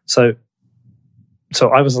 So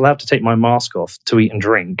I was allowed to take my mask off to eat and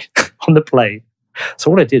drink on the plane.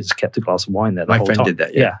 So what I did is kept a glass of wine there the whole time. My friend did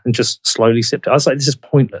that, yeah, and just slowly sipped it. I was like, this is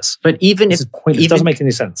pointless. But it doesn't make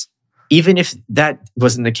any sense. Even if that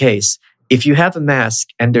wasn't the case, if you have a mask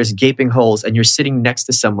and there's gaping holes and you're sitting next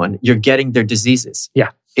to someone, you're getting their diseases.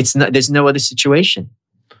 Yeah. There's no other situation.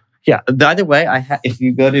 Yeah. By the way, if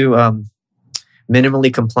you go to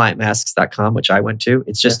minimally-compliant-masks.com, which I went to,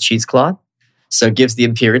 it's just cheesecloth. So it gives the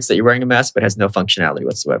appearance that you're wearing a mask, but has no functionality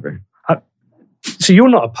whatsoever. So you're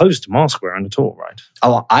not opposed to mask wearing at all, right?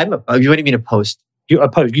 Oh, what do you mean opposed? You're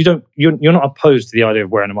opposed. You're not opposed to the idea of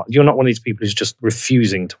wearing a mask. You're not one of these people who's just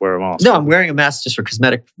refusing to wear a mask. No, I'm wearing a mask just for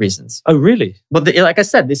cosmetic reasons. Oh, really? Well, like I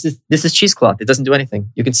said, this is cheesecloth. It doesn't do anything.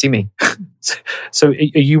 You can see me. So are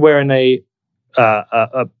you wearing a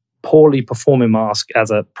poorly performing mask as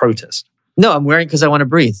a protest? No, I'm wearing because I want to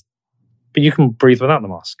breathe. But you can breathe without the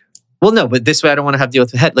mask. Well, no, but this way I don't want to have to deal with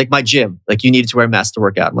the head. Like my gym, like you needed to wear a mask to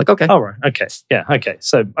work out. I'm like, okay. Oh, right. Okay. Yeah. Okay.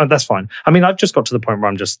 So that's fine. I mean, I've just got to the point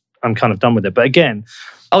where I'm kind of done with it. But again...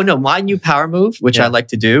 Oh, no, my new power move, which I like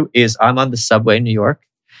to do, is I'm on the subway in New York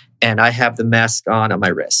and I have the mask on my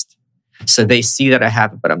wrist. So they see that I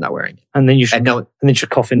have it, but I'm not wearing it. And then you should,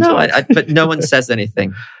 cough into it. But no one says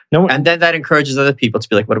anything. And then that encourages other people to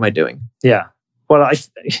be like, what am I doing? Yeah. Well, I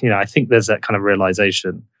think there's that kind of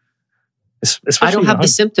realization. I don't have the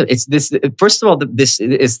symptom. It's this. First of all, there's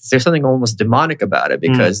something almost demonic about it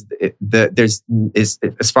because there's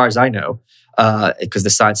as far as I know, because the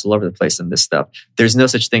science is all over the place on this stuff. There's no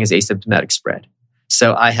such thing as asymptomatic spread.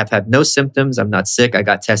 So I have had no symptoms. I'm not sick. I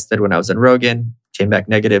got tested when I was in Rogan, came back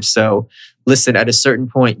negative. So listen, at a certain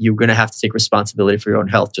point, you're going to have to take responsibility for your own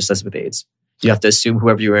health, just as with AIDS. You have to assume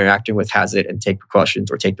whoever you're interacting with has it and take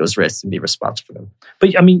precautions or take those risks and be responsible for them.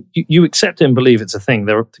 But I mean, you accept it and believe it's a thing.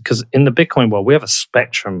 Because in the Bitcoin world, we have a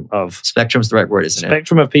spectrum of... Spectrum's the right word, isn't it?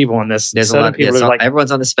 Spectrum of people, and there's a certain lot. people who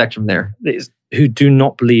Everyone's on the spectrum there. Who do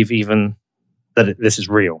not believe even that this is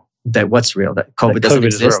real. That what's real? That COVID doesn't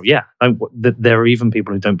exist? Is real. Yeah. There are even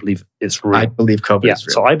people who don't believe it's real. I believe COVID is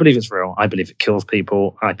real. So I believe it's real. I believe it kills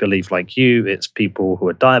people. I believe, like you, it's people who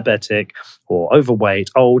are diabetic or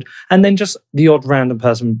overweight, old, and then just the odd random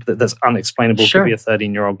person that's unexplainable. Sure. Could be a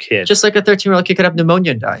 13-year-old kid. Just like a 13-year-old kid could have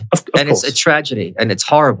pneumonia and die. Of and course. It's a tragedy and it's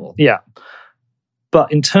horrible. Yeah.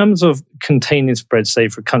 But in terms of containing spread, say,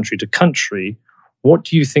 for country to country, what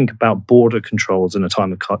do you think about border controls in a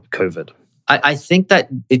time of COVID? I think that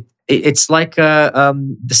it's like the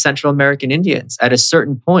Central American Indians. At a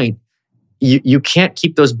certain point, you can't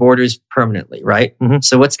keep those borders permanently, right? Mm-hmm.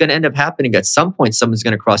 So what's going to end up happening at some point, someone's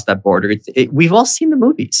going to cross that border. We've all seen the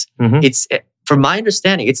movies. Mm-hmm. From my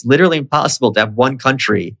understanding, it's literally impossible to have one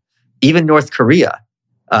country, even North Korea,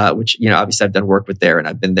 which obviously I've done work with there and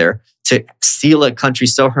I've been there, to seal a country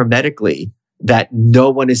so hermetically that no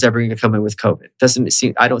one is ever going to come in with COVID.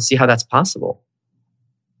 I don't see how that's possible.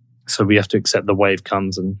 So we have to accept the wave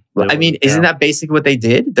comes and... isn't that basically what they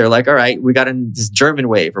did? They're like, all right, we got in this German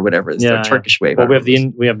wave or whatever, this Turkish wave. Well, we have the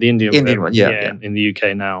Indian one, in the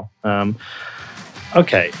UK now.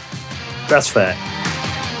 Okay, that's fair.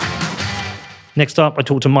 Next up, I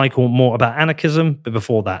talked to Michael more about anarchism, but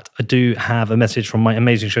before that, I do have a message from my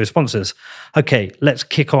amazing show sponsors. Okay, let's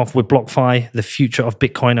kick off with BlockFi, the future of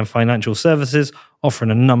Bitcoin and financial services, offering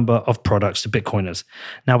a number of products to Bitcoiners.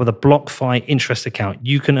 Now, with a BlockFi interest account,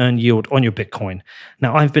 you can earn yield on your Bitcoin.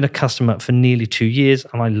 Now, I've been a customer for nearly 2 years,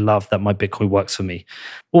 and I love that my Bitcoin works for me.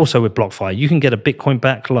 Also, with BlockFi, you can get a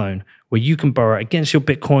Bitcoin-backed loan where you can borrow against your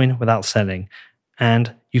Bitcoin without selling.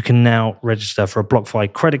 And you can now register for a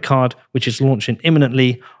BlockFi credit card, which is launching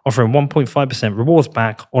imminently, offering 1.5% rewards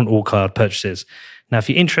back on all card purchases. Now, if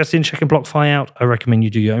you're interested in checking BlockFi out, I recommend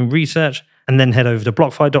you do your own research and then head over to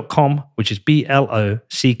blockfi.com, which is blockfi.com.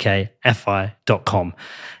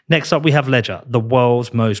 Next up, we have Ledger, the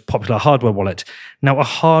world's most popular hardware wallet. Now, a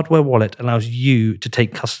hardware wallet allows you to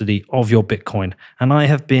take custody of your Bitcoin. And I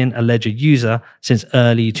have been a Ledger user since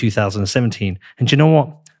early 2017. And do you know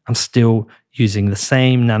what? I'm still using the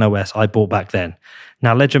same Nano S I bought back then.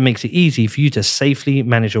 Now, Ledger makes it easy for you to safely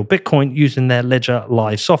manage your Bitcoin using their Ledger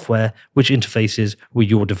Live software, which interfaces with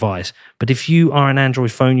your device. But if you are an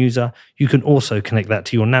Android phone user, you can also connect that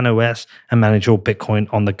to your Nano S and manage your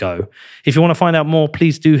Bitcoin on the go. If you want to find out more,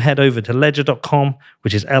 please do head over to ledger.com,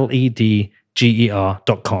 which is LEDGER.com.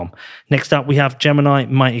 Next up, we have Gemini,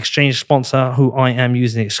 my exchange sponsor, who I am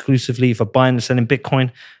using exclusively for buying and selling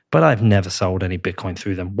Bitcoin. But I've never sold any Bitcoin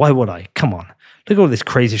through them. Why would I? Come on. Look at all this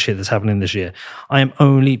crazy shit that's happening this year. I am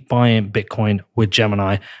only buying Bitcoin with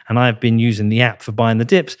Gemini, and I've been using the app for buying the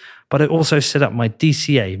dips, but I also set up my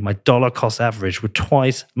DCA, my dollar cost average, with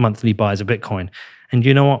twice monthly buys of Bitcoin. And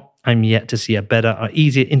you know what? I'm yet to see a better or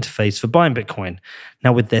easier interface for buying Bitcoin.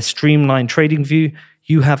 Now, with their streamlined trading view,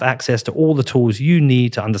 you have access to all the tools you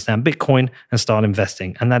need to understand Bitcoin and start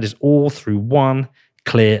investing. And that is all through one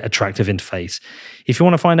clear, attractive interface. If you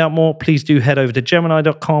want to find out more, please do head over to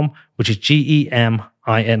Gemini.com, which is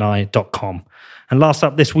GEMINI.com. And last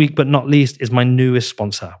up this week, but not least, is my newest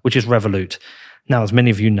sponsor, which is Revolut. Now, as many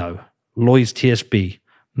of you know, Lloyds TSB,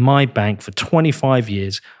 my bank for 25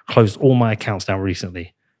 years, closed all my accounts down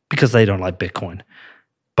recently because they don't like Bitcoin.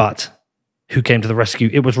 But who came to the rescue?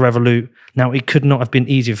 It was Revolut. Now, it could not have been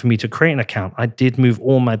easier for me to create an account. I did move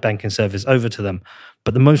all my banking service over to them.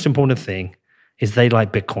 But the most important thing is they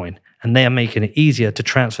like Bitcoin, and they are making it easier to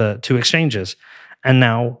transfer to exchanges. And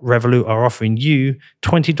now Revolut are offering you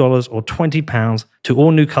 $20 or £20 to all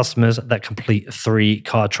new customers that complete 3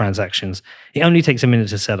 card transactions. It only takes a minute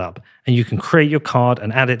to set up, and you can create your card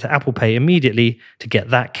and add it to Apple Pay immediately to get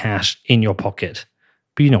that cash in your pocket.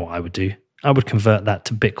 But you know what I would do? I would convert that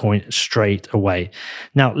to Bitcoin straight away.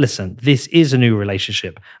 Now, listen, this is a new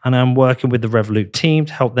relationship, and I'm working with the Revolut team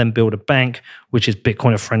to help them build a bank which is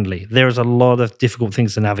Bitcoiner friendly. There is a lot of difficult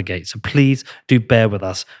things to navigate, so please do bear with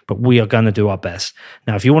us, but we are going to do our best.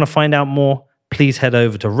 Now, if you want to find out more, please head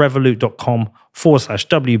over to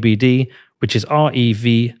revolut.com/WBD, which is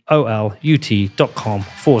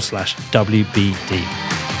revolut.com/WBD.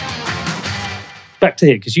 Back to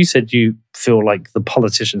here, because you said you feel like the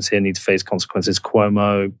politicians here need to face consequences.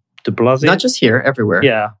 Cuomo, de Blasio? Not just here, everywhere.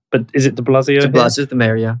 Yeah, but is it de Blasio? De Blasio is the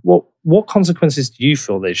mayor, yeah. What consequences do you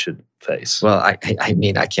feel they should face? Well, I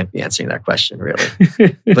mean, I can't be answering that question, really.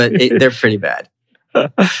 But they're pretty bad.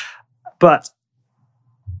 But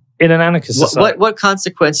in an anarchist society... What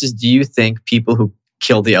consequences do you think people who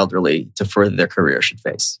kill the elderly to further their career should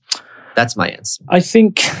face? That's my answer. I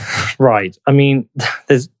think, right. I mean,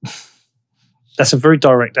 that's a very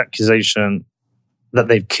direct accusation that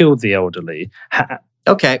they've killed the elderly.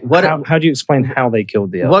 Okay, How do you explain how they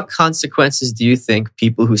killed the elderly? what consequences do you think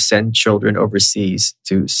people who send children overseas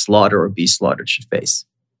to slaughter or be slaughtered should face?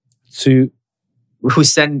 Who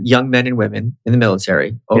send young men and women in the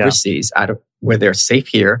military overseas out of where they're safe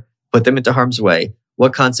here, put them into harm's way.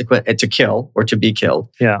 What consequence to kill or to be killed?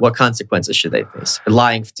 Yeah. What consequences should they face?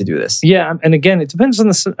 Lying to do this. Yeah, and again, it depends on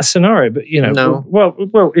the scenario. But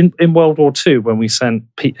well, in World War II, when we sent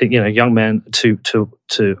young men to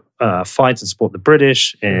fight and support the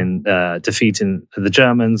British in defeating the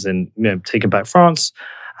Germans and taking back France,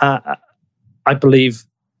 I believe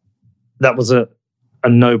that was a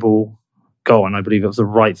noble goal, and I believe it was the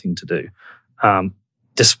right thing to do.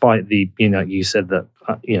 Despite you said that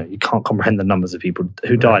you can't comprehend the numbers of people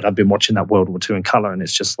who died. Right. I've been watching that World War II in color, and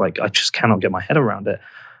it's just like I just cannot get my head around it.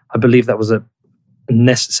 I believe that was a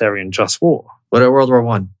necessary and just war. What about World War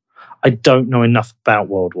One? I don't know enough about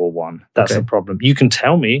World War One. That's the problem. You can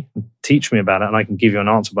tell me, teach me about it, and I can give you an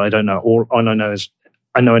answer, but I don't know. All I know is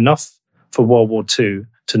I know enough for World War II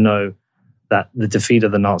to know that the defeat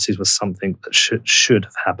of the Nazis was something that should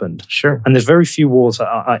have happened. Sure. And there's very few wars that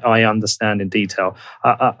I understand in detail.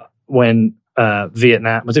 When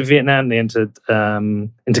Vietnam, was it Vietnam? They entered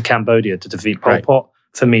into Cambodia to defeat Pol Pot.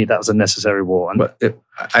 For me, that was a necessary war. And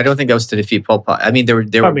I don't think that was to defeat Pol Pot. I mean, they were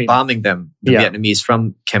bombing them, the Vietnamese,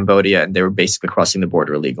 from Cambodia, and they were basically crossing the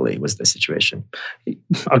border illegally, was the situation.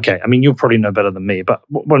 Okay. I mean, you'll probably know better than me. But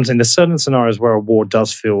what I'm saying, there's certain scenarios where a war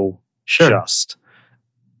does feel just.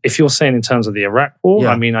 If you're saying in terms of the Iraq War,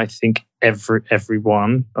 I mean, I think every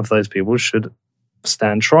one of those people should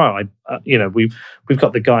stand trial. We've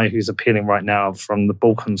got the guy who's appealing right now from the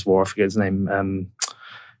Balkans War. I forget his name.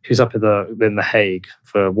 Who's up in the Hague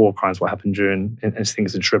for war crimes? What happened during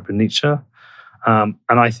things in Srebrenica? And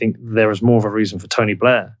I think there is more of a reason for Tony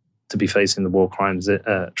Blair to be facing the war crimes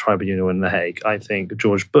tribunal in the Hague. I think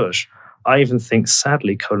George Bush. I even think,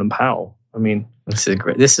 sadly, Colin Powell. I mean, this is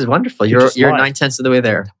great. This is wonderful. You're 9/10 of the way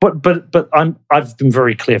there. But I've been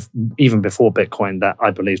very clear even before Bitcoin that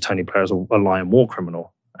I believe Tony Blair is a lying war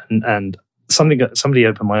criminal. And somebody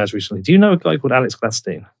opened my eyes recently. Do you know a guy called Alex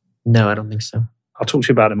Gladstein? No, I don't think so. I'll talk to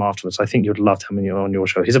you about him afterwards. I think you'd love to have him on your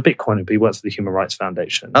show. He's a Bitcoiner, but he works for the Human Rights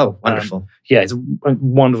Foundation. Oh, wonderful. He's a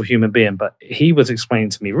wonderful human being. But he was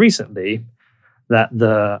explaining to me recently that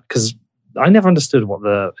because I never understood what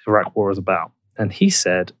the Iraq War was about. And he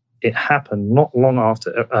said it happened not long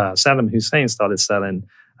after Saddam Hussein started selling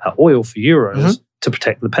oil for euros to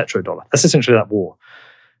protect the petrodollar. That's essentially that war.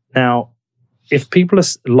 Now, if people are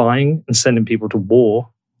lying and sending people to war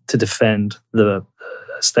to defend the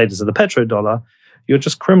status of the petrodollar, you're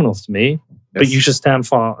just criminals to me. Yes. But you should stand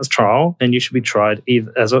for as trial, and you should be tried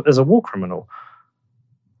either as a war criminal.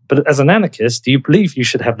 But as an anarchist, do you believe you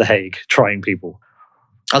should have the Hague trying people?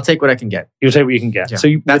 I'll take what I can get. You'll take what you can get. Yeah. So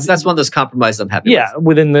that's one of those compromises I'm happy with. Yeah,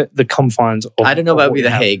 within the confines of... I don't know about the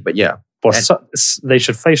Hague, but yeah. Well, they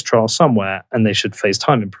should face trial somewhere, and they should face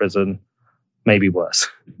time in prison, maybe worse.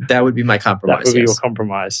 That would be my compromise. That would be your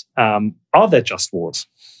compromise. Are there just wars?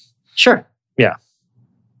 Sure. Yeah.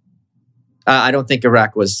 I don't think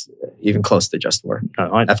Iraq was even close to just war. No,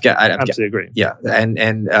 I absolutely agree. Yeah,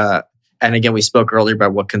 and again, we spoke earlier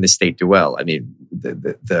about what can the state do well. I mean,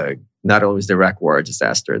 the not only was the Iraq War a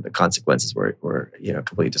disaster, the consequences were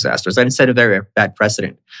complete disasters. And it set a very bad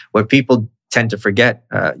precedent. What people tend to forget,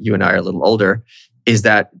 you and I are a little older, is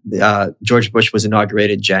that George Bush was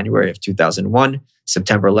inaugurated January of 2001.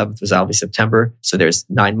 September 11th was obviously September, so there's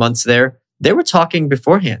 9 months there. They were talking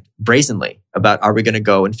beforehand, brazenly, about are we going to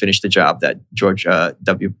go and finish the job that George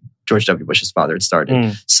W. Bush's father had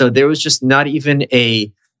started. So there was just not even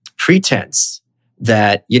a pretense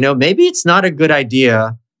that, maybe it's not a good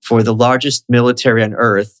idea for the largest military on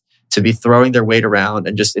earth to be throwing their weight around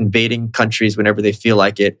and just invading countries whenever they feel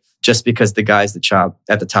like it, just because the guy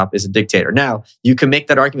at the top is a dictator. Now, you can make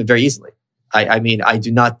that argument very easily. I mean, I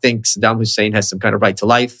do not think Saddam Hussein has some kind of right to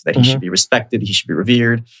life, that he should be respected, he should be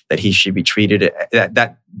revered, that he should be treated,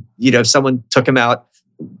 that if someone took him out,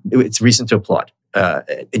 it's reason to applaud.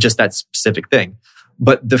 Just that specific thing.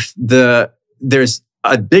 But there's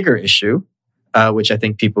a bigger issue, which I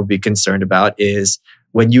think people would be concerned about, is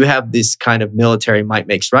when you have this kind of military might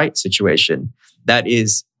makes right situation, that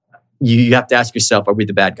is, you have to ask yourself, are we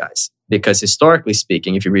the bad guys? Because historically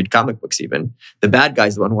speaking, if you read comic books even, the bad guy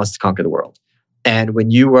is the one who wants to conquer the world. And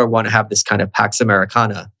when you want to have this kind of Pax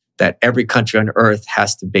Americana, that every country on earth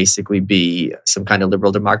has to basically be some kind of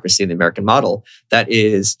liberal democracy in the American model, that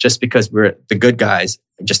is just because we're the good guys,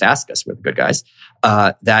 just ask us, we're the good guys.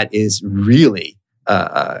 That is really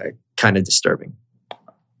kind of disturbing.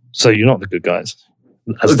 So you're not the good guys.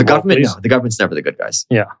 The government, no, the government's never the good guys.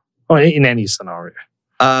 Yeah. Oh, in any scenario.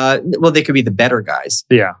 Well, they could be the better guys.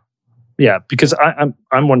 Yeah. Yeah, because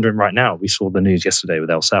I'm wondering right now, we saw the news yesterday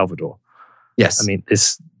with El Salvador. Yes. I mean,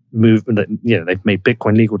 this movement that, they've made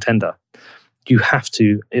Bitcoin legal tender. You have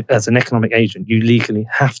to, as an economic agent, you legally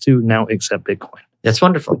have to now accept Bitcoin. That's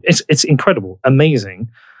wonderful. It's incredible, amazing.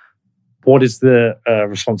 What is the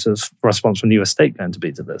response from the US state going to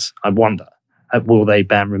be to this? I wonder. Will they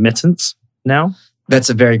ban remittance now? That's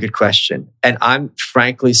a very good question. And I'm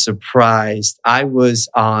frankly surprised. I was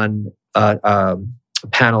on a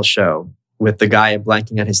panel show with the guy, I'm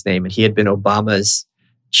blanking on his name, and he had been Obama's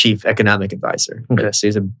chief economic advisor. Okay. So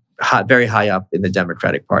he's very high up in the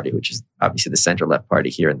Democratic Party, which is obviously the center-left party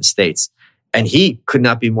here in the States. And he could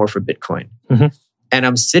not be more for Bitcoin. Mm-hmm. And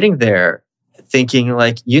I'm sitting there thinking,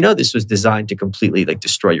 like, this was designed to completely like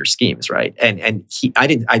destroy your schemes, right? And I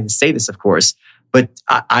didn't say this, of course, but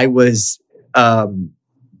I was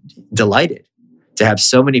delighted to have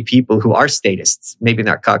so many people who are statists, maybe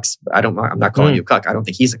not cucks. I'm not calling you a cuck. I don't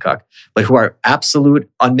think he's a cuck, but who are absolute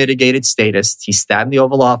unmitigated statists. He sat in the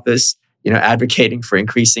Oval Office, advocating for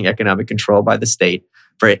increasing economic control by the state.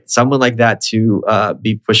 For someone like that to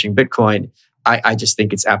be pushing Bitcoin, I just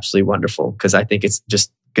think it's absolutely wonderful, because I think it's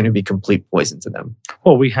just going to be complete poison to them.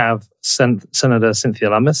 Well, we have Senator Cynthia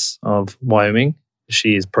Lummis of Wyoming.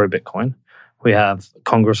 She is pro-Bitcoin. We have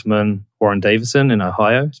Congressman Warren Davidson in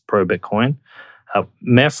Ohio, is pro-Bitcoin.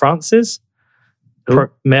 Mayor Francis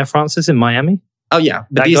in Miami. Oh, yeah.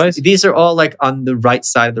 But these are all like on the right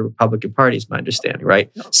side of the Republican Party, is my understanding,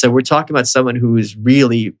 right? So we're talking about someone who is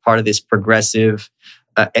really part of this progressive,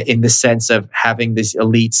 in the sense of having these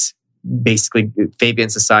elites, basically Fabian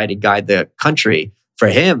society, guide the country. For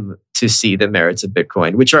him to see the merits of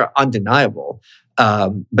Bitcoin, which are undeniable,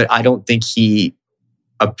 but I don't think he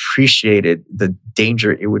appreciated the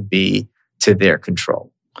danger it would be to their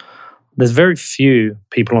control. There's very few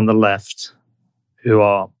people on the left who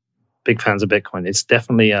are big fans of Bitcoin. It's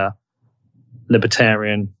definitely a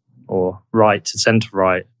libertarian or right to center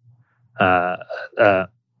right,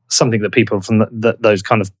 something that people from those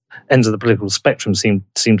kind of ends of the political spectrum seem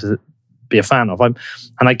to be a fan of. And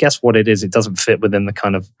I guess what it is, it doesn't fit within the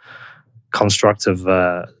kind of construct of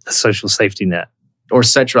the social safety net. Or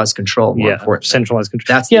centralized control, more important. Centralized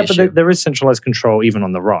control. That's the issue. But there is centralized control even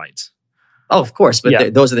on the right. Oh, of course,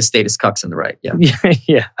 but those are the statist cucks on the right.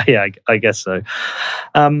 Yeah, I guess so.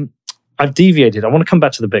 I've deviated. I want to come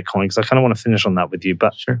back to the Bitcoin because I kind of want to finish on that with you.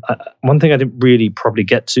 But sure. One thing I didn't really probably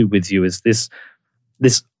get to with you is this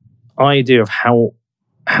idea of how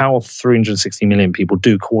 360 million people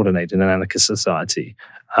do coordinate in an anarchist society.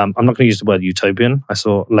 I'm not going to use the word utopian. I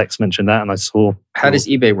saw Lex mention that, and I saw... How does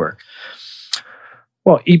eBay work?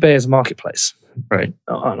 Well, eBay is a marketplace. Right.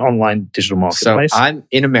 An online digital marketplace. So I'm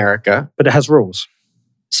in America. But it has rules.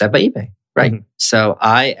 Set by eBay. Right. Mm-hmm. So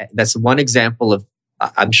that's one example of,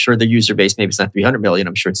 I'm sure the user base, maybe it's not 300 million.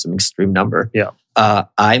 I'm sure it's some extreme number. Yeah.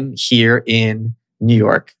 I'm here in New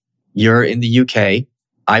York. You're in the UK.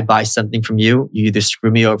 I buy something from you. You either screw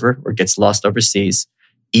me over or it gets lost overseas.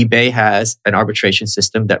 eBay has an arbitration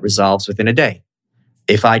system that resolves within a day.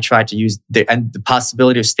 If I try to use and the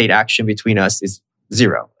possibility of state action between us is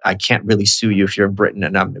zero. I can't really sue you if you're in Britain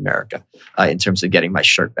and I'm in America in terms of getting my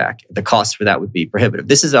shirt back. The cost for that would be prohibitive.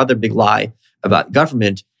 This is the other big lie about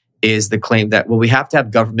government, is the claim that, well, we have to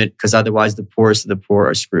have government because otherwise the poorest of the poor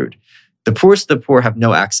are screwed. The poorest of the poor have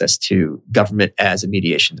no access to government as a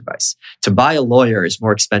mediation device. To buy a lawyer is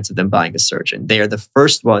more expensive than buying a surgeon. They are the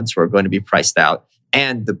first ones who are going to be priced out.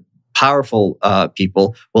 And the powerful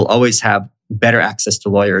people will always have better access to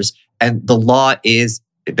lawyers. And the law is,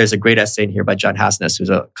 there's a great essay in here by John Hassness,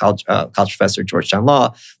 who's a college professor at Georgetown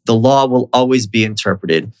Law. The law will always be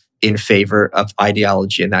interpreted in favor of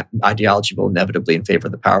ideology, and that ideology will inevitably in favor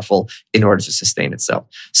of the powerful in order to sustain itself.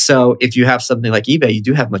 So if you have something like eBay, you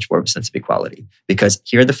do have much more of a sense of equality, because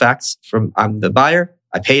here are the facts from, I'm the buyer,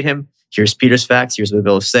 I paid him, here's Peter's facts, here's the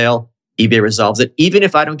bill of sale, eBay resolves it. Even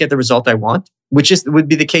if I don't get the result I want, which would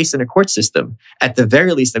be the case in a court system, at the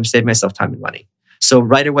very least, I'm saving myself time and money. So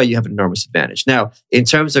right away, you have an enormous advantage. Now, in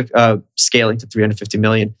terms of scaling to 350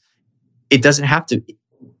 million, it doesn't have to.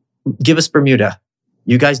 Give us Bermuda.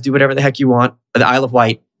 You guys do whatever the heck you want. The Isle of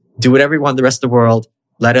Wight, do whatever you want. The rest of the world,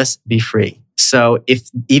 let us be free. So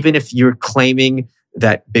even if you're claiming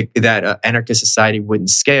that anarchist society wouldn't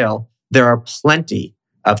scale, there are plenty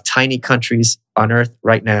of tiny countries on Earth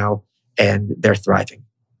right now, and they're thriving.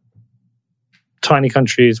 Tiny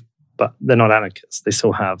countries, but they're not anarchists. They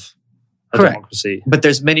still have a democracy. But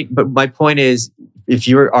there's many. But my point is, if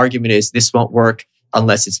your argument is this won't work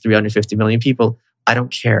unless it's 350 million people, I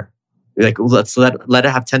don't care. Like, let's let it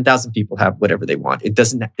have 10,000 people have whatever they want.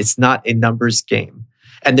 It's not a numbers game.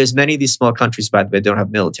 And there's many of these small countries, by the way, that don't have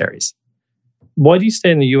militaries. Why do you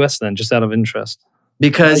stay in the US then, just out of interest?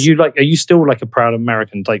 Because are you still like a proud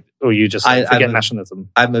American, like, or you just forget nationalism?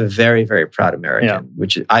 I'm a very, very proud American,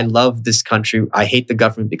 I love this country. I hate the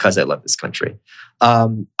government because I love this country.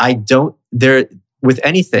 With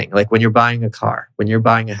anything, like when you're buying a car, when you're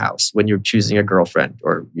buying a house, when you're choosing a girlfriend,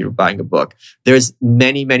 or you're buying a book, there's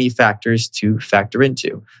many, many factors to factor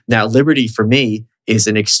into. Now, liberty for me is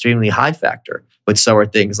an extremely high factor, but so are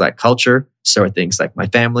things like culture, so are things like my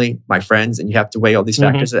family, my friends, and you have to weigh all these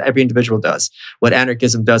factors that every individual does. What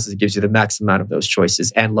anarchism does is it gives you the max amount of those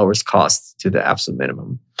choices and lowers costs to the absolute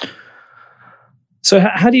minimum. So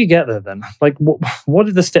how do you get there then? Like, what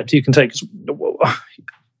are the steps you can take? 'Cause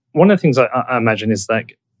one of the things I imagine is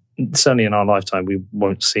that certainly in our lifetime, we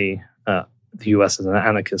won't see the US as an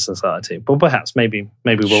anarchist society, but perhaps maybe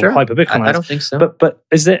we'll hyper-Bitcoinize. I don't think so. But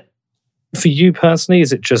is it, for you personally,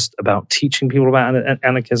 is it just about teaching people about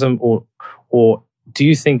anarchism, or do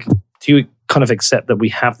you kind of accept that we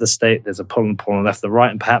have the state, there's a pull and pull on the left and the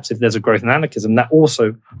right, and perhaps if there's a growth in anarchism, that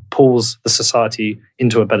also pulls the society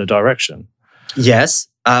into a better direction? Yes,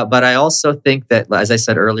 but I also think that, as I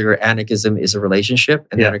said earlier, anarchism is a relationship,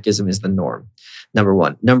 and anarchism is the norm, number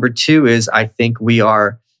one. Number two is I think we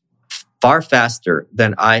are far faster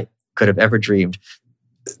than I could have ever dreamed.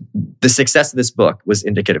 The success of this book was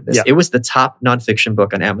indicative of this. Yeah. It was the top nonfiction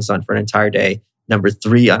book on Amazon for an entire day. Number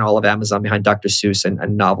 3 on all of Amazon, behind Dr. Seuss and a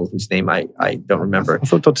novel whose name I don't remember. I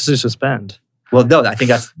thought Dr. Seuss was banned. Well, no, I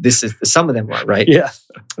think some of them were, right? Yeah.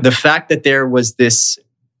 The fact that there was this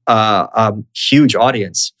huge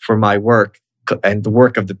audience for my work and the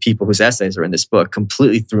work of the people whose essays are in this book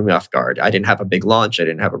completely threw me off guard. I didn't have a big launch. I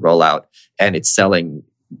didn't have a rollout, and it's selling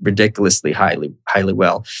ridiculously highly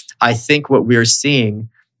well. I think what we're seeing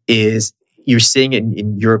is you're seeing it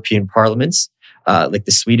in European parliaments. Like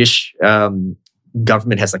the Swedish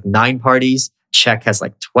government has like 9 parties. Czech has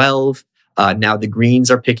like 12. Now the Greens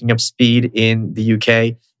are picking up speed in the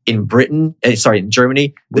UK. In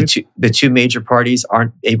Germany, the two major parties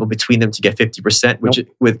aren't able between them to get 50%, which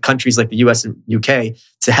with countries like the US and UK,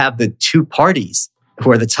 to have the 2 parties who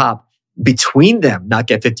are the top between them not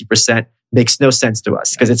get 50% makes no sense to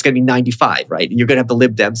us, because it's going to be 95, right? You're going to have the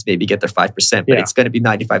Lib Dems maybe get their 5%, but it's going to be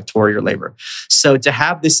 95 Tory or Labour. So to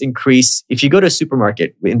have this increase, if you go to a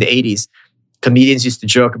supermarket in the 80s, comedians used to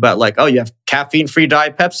joke about like, oh, you have caffeine-free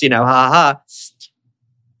Diet Pepsi now, ha ha.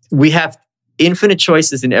 We have infinite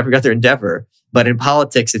choices in every other endeavor, but in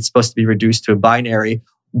politics, it's supposed to be reduced to a binary.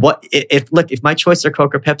 If my choices are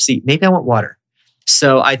Coke or Pepsi, maybe I want water.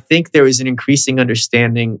 So I think there is an increasing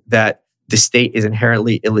understanding that the state is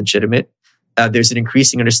inherently illegitimate. There's an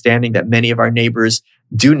increasing understanding that many of our neighbors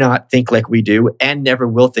do not think like we do and never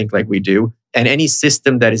will think like we do. And any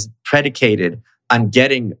system that is predicated on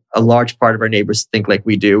getting a large part of our neighbors to think like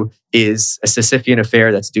we do is a Sisyphean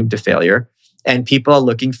affair that's doomed to failure. And people are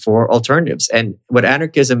looking for alternatives. And what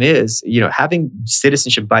anarchism is, having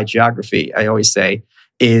citizenship by geography, I always say,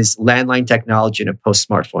 is landline technology in a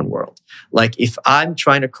post-smartphone world. Like if I'm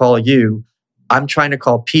trying to call you, I'm trying to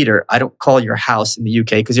call Peter. I don't call your house in the UK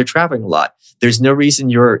because you're traveling a lot. There's no reason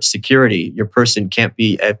your security, your person can't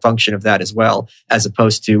be a function of that as well, as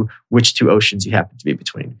opposed to which 2 oceans you happen to be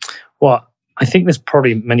between. Well, I think there's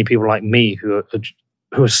probably many people like me who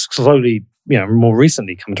are slowly, more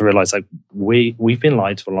recently come to realize like we've been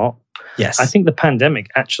lied to a lot. Yes. I think the pandemic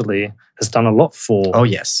actually has done a lot for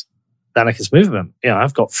the anarchist movement.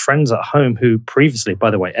 I've got friends at home who previously, by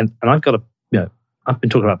the way, and I've got I've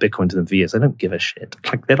been talking about Bitcoin to them for years. They don't give a shit.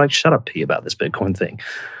 They're like, shut up, P, about this Bitcoin thing.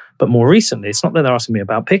 But more recently, it's not that they're asking me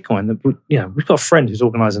about Bitcoin. We've got a friend who's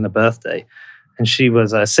organizing a birthday, and she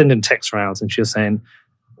was sending text rounds, and she was saying,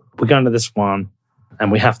 we're going to this one,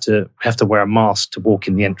 and we have to wear a mask to walk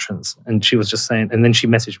in the entrance. And she was just saying, and then she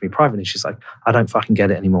messaged me privately. She's like, I don't fucking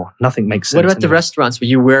get it anymore. Nothing makes sense. What about the restaurants where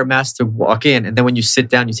you wear a mask to walk in, and then when you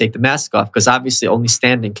sit down, you take the mask off? Because obviously only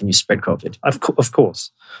standing can you spread COVID. Of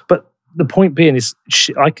course. But the point being is,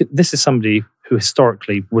 this is somebody who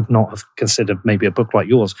historically would not have considered maybe a book like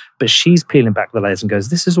yours, but she's peeling back the layers and goes,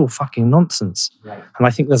 this is all fucking nonsense. Right. And I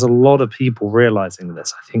think there's a lot of people realizing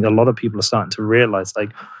this. I think a lot of people are starting to realize,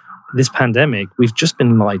 like, this pandemic, we've just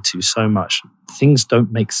been lied to so much. Things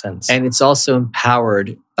don't make sense. And it's also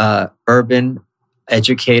empowered urban,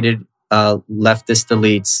 educated, leftist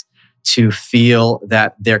elites to feel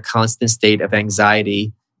that their constant state of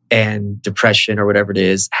anxiety and depression or whatever it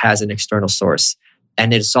is has an external source.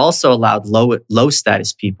 And it's also allowed low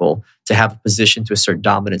status people to have a position to assert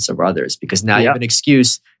dominance over others, because now you have an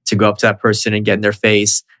excuse to go up to that person and get in their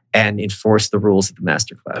face and enforce the rules of the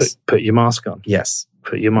masterclass. Put your mask on. Yes.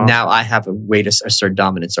 Put your mask Now I have a way to assert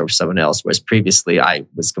dominance over someone else, whereas previously I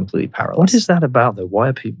was completely powerless. What is that about, though? Why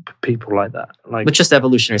are people like that? But just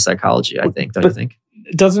evolutionary psychology, I think, don't you think?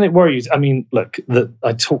 Doesn't it worry you? I mean, look,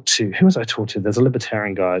 I talked to, who was I talked to? There's a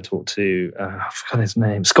libertarian guy I talked to, I forgot his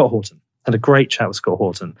name, Scott Horton. I had a great chat with Scott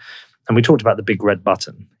Horton. And we talked about the big red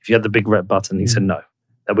button. If you had the big red button, he said, no,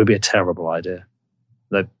 that would be a terrible idea.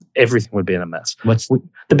 That everything would be in a mess.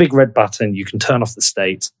 The big red button, you can turn off the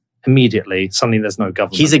state immediately. Suddenly there's no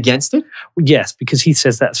government. He's against it? Yes, because he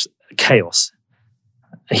says that's chaos.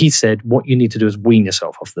 He said, what you need to do is wean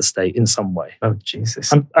yourself off the state in some way. Oh,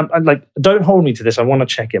 Jesus. I'm like, don't hold me to this. I want to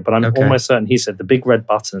check it, but I'm almost certain he said the big red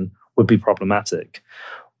button would be problematic.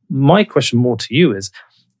 My question more to you is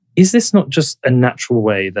this not just a natural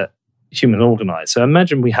way that humans organize? So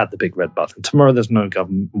imagine we had the big red button. Tomorrow there's no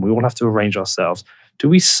government. We all have to arrange ourselves. Do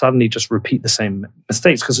we suddenly just repeat the same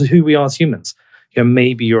mistakes because of who we are as humans?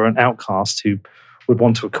 Maybe you're an outcast who would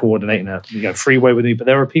want to coordinate in a free way with me, but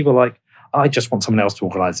there are people like, I just want someone else to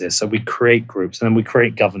organize this. So we create groups and then we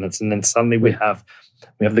create governance, and then suddenly we have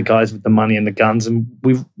the guys with the money and the guns, and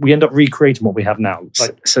we end up recreating what we have now.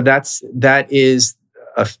 So that is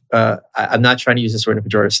I'm not trying to use this word in a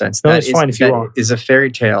pejorative sense. No, it's fine if you are. Is a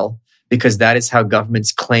fairy tale, because that is how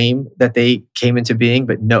governments claim that they came into being.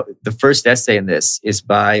 But no, the first essay in this is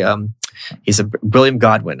by William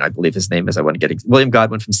Godwin, I believe his name is. I want to get it. William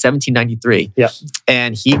Godwin from 1793. Yeah,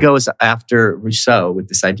 and he goes after Rousseau with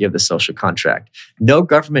this idea of the social contract. No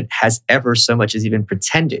government has ever so much as even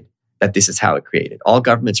pretended that this is how it created. All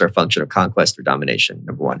governments are a function of conquest or domination.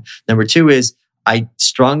 Number one. Number two is I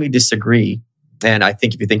strongly disagree. And I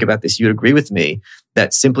think if you think about this, you'd agree with me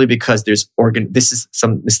that simply because there's this is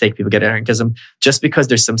some mistake people get at anarchism, just because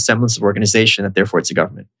there's some semblance of organization that therefore it's a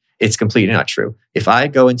government. It's completely not true. If I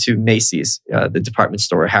go into Macy's, the department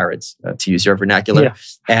store, Harrods, to use your vernacular,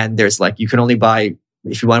 and there's you can only buy,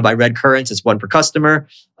 if you want to buy red currants, it's one per customer.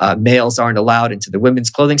 Males aren't allowed into the women's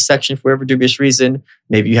clothing section for whatever dubious reason.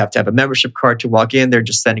 Maybe you have to have a membership card to walk in. They're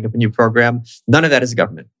just setting up a new program. None of that is a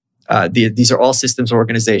government. These are all systems of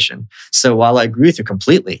organization. So while I agree with you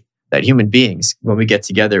completely that human beings, when we get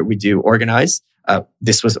together, we do organize.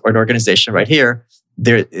 This was an organization right here.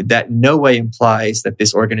 That no way implies that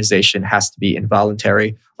this organization has to be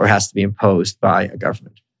involuntary or has to be imposed by a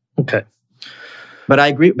government. Okay. But I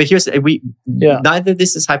agree. But neither of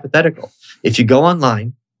this is hypothetical. If you go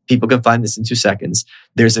online, people can find this in 2 seconds.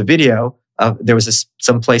 There's a video there was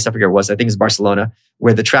some place, I forget where it was, I think it's Barcelona,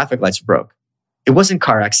 where the traffic lights broke. It wasn't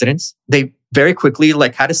car accidents. They very quickly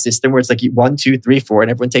had a system where it's 1, 2, 3, 4, and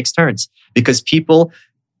everyone takes turns, because people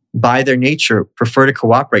by their nature prefer to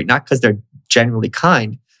cooperate, not because they're generally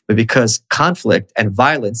kind, but because conflict and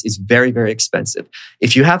violence is very, very expensive.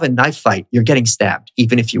 If you have a knife fight, you're getting stabbed,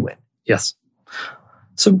 even if you win. Yes.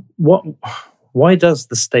 So why does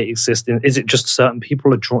the state exist? Is it just certain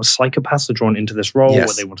people psychopaths are drawn into this role where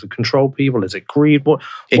they want to control people? Is it greed? What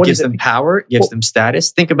gives them power, it gives them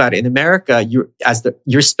status. Think about it. In America,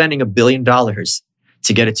 you're spending $1 billion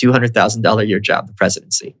to get a $200,000 a year job, the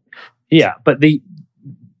presidency. Yeah, but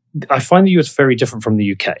I find the US very different from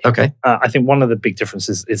the UK. Okay. I think one of the big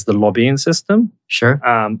differences is the lobbying system. Sure.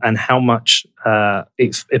 And how much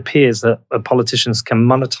it appears that politicians can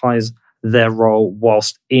monetize their role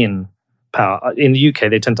whilst in power. In the UK,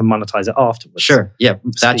 they tend to monetize it afterwards. Sure. Yeah.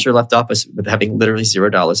 Thatcher left office with having literally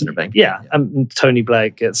 $0 in her bank. Yeah. And Tony Blair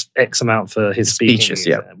gets X amount for his speeches,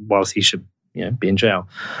 whilst he should be in jail.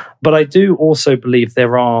 But I do also believe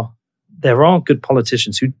there are good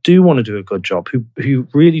politicians who do want to do a good job, who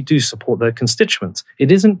really do support their constituents.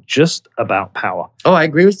 It isn't just about power. Oh, I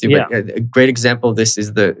agree with you. Yeah. But a great example of this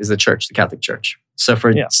is the church, the Catholic Church. So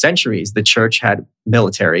for centuries, the church had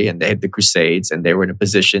military and they had the Crusades, and they were in a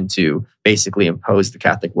position to basically impose the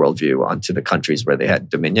Catholic worldview onto the countries where they had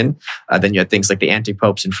dominion. Then you had things like the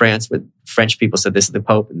anti-popes in France, where French people said this is the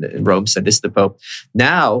Pope, and Rome said this is the Pope.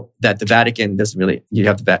 Now that the Vatican doesn't really,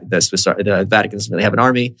 the Vatican doesn't really have an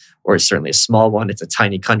army, or it's certainly a small one. It's a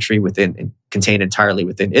tiny country contained entirely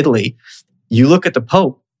within Italy. You look at the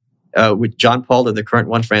Pope, with John Paul or the current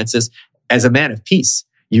one, Francis, as a man of peace.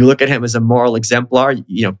 You look at him as a moral exemplar.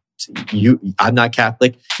 I'm not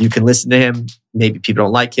Catholic. You can listen to him. Maybe people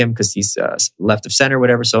don't like him because he's left of center,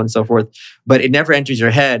 whatever, so on and so forth. But it never enters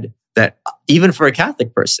your head that even for a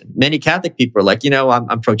Catholic person, many Catholic people are like,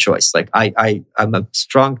 I'm pro-choice. I'm a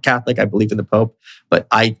strong Catholic. I believe in the Pope, but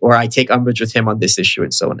I take umbrage with him on this issue,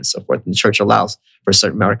 and so on and so forth. And the church allows for a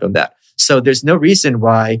certain amount of that. So there's no reason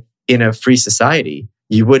why in a free society,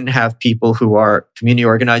 you wouldn't have people who are community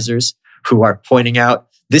organizers who are pointing out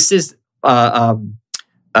this is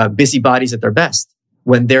busybodies at their best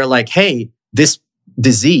when they're like, hey, this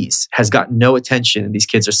disease has got no attention and these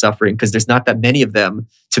kids are suffering because there's not that many of them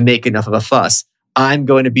to make enough of a fuss. I'm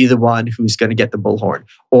going to be the one who's going to get the bullhorn.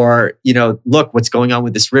 Or, look, what's going on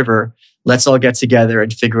with this river. Let's all get together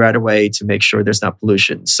and figure out a way to make sure there's not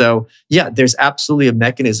pollution. So yeah, there's absolutely a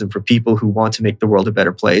mechanism for people who want to make the world a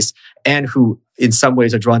better place and who in some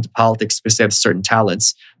ways are drawn to politics because they have certain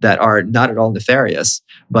talents that are not at all nefarious,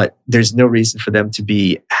 but there's no reason for them to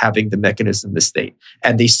be having the mechanism of the state.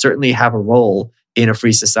 And they certainly have a role in a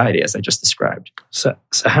free society, as I just described. So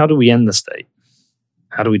how do we end the state?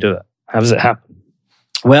 How do we do it? How does it happen?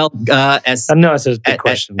 Well, as it's a big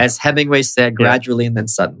question. As Hemingway said, gradually and then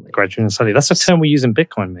suddenly. Gradually and suddenly. That's a term we use in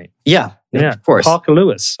Bitcoin, mate. Yeah, of course. Parker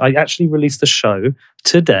Lewis. I actually released a show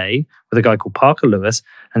today with a guy called Parker Lewis,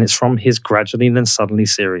 and it's from his Gradually and Then Suddenly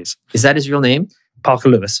series. Is that his real name? Parker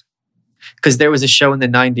Lewis. Because there was a show in the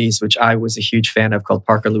 90s, which I was a huge fan of, called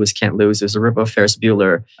Parker Lewis Can't Lose. It was a rip of Ferris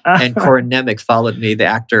Bueller. And Corin Nemec followed me, the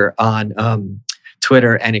actor, on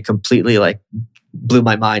Twitter, and it completely blew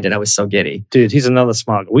my mind, and I was so giddy. Dude, he's another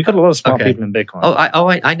smart guy. We got a lot of smart people in Bitcoin.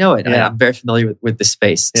 I know it. Yeah. I'm very familiar with the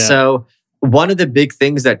space. Yeah. So one of the big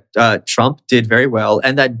things that Trump did very well,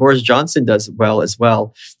 and that Boris Johnson does well as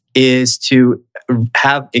well, is to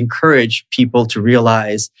encourage people to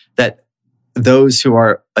realize that those who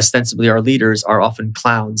are ostensibly our leaders are often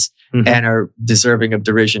clowns and are deserving of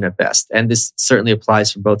derision at best. And this certainly applies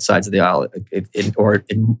for both sides of the aisle, or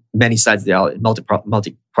in many sides of the aisle, in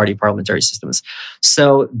multi-party parliamentary systems.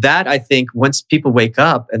 So that, I think, once people wake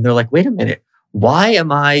up and they're like, wait a minute, why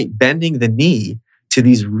am I bending the knee to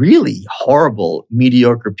these really horrible,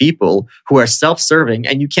 mediocre people who are self-serving,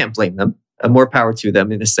 and you can't blame them. More power to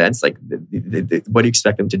them in a sense, what do you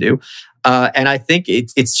expect them to do? And I think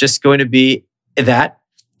it's just going to be that.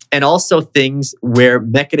 And also things where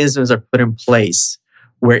mechanisms are put in place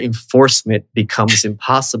where enforcement becomes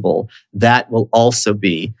impossible, that will also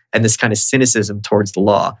be, and this kind of cynicism towards the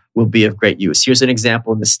law will be of great use. Here's an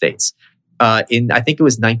example in the States. I think it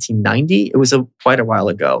was 1990, it was quite a while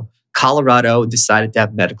ago, Colorado decided to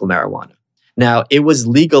have medical marijuana. Now, it was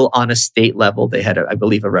legal on a state level. They had, I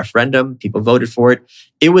believe, a referendum. People voted for it.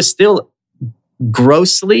 It was still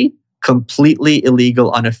grossly, completely illegal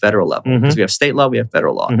on a federal level. Because we have state law, we have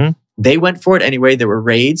federal law. They went for it anyway. There were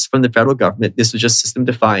raids from the federal government. This was just system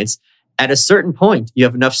defiance. At a certain point, you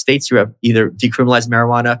have enough states who have either decriminalized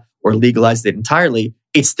marijuana or legalized it entirely.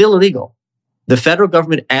 It's still illegal. The federal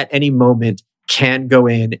government at any moment can go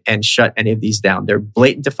in and shut any of these down. They're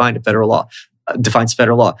blatant defines federal law.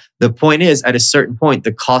 The point is, at a certain point,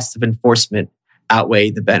 the costs of enforcement outweigh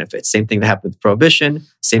the benefits. Same thing that happened with prohibition,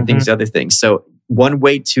 same things with other things. So one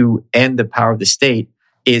way to end the power of the state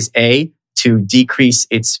is A, to decrease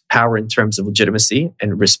its power in terms of legitimacy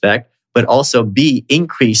and respect, but also B,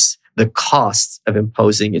 increase the costs of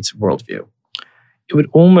imposing its worldview. It would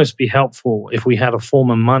almost be helpful if we had a form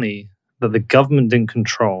of money that the government didn't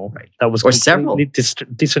control, that was completely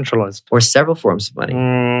decentralized. Or several forms of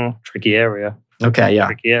money. Tricky area. Okay, yeah.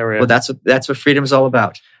 Tricky area. Well, that's what freedom is all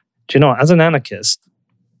about. Do you know, as an anarchist,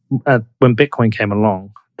 when Bitcoin came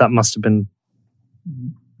along, that must have been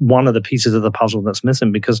one of the pieces of the puzzle that's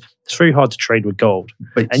missing, because it's very hard to trade with gold.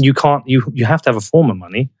 And you can't, you have to have a form of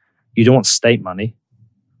money. You don't want state money.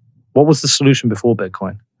 What was the solution before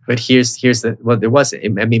Bitcoin? But here's there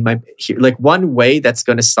wasn't. I mean, one way that's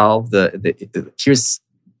going to solve here's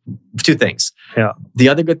two things. Yeah. The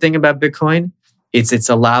other good thing about Bitcoin is it's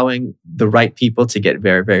allowing the right people to get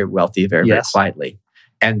very, very wealthy very, very quietly.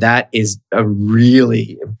 And that is a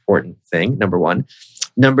really important thing, number one.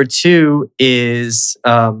 Number two is,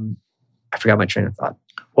 I forgot my train of thought.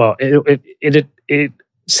 Well, it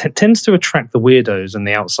tends to attract the weirdos and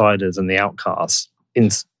the outsiders and the outcasts in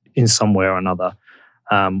some way or another.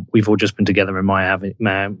 We've all just been together in Miami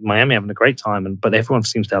having a great time, but everyone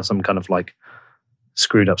seems to have some kind of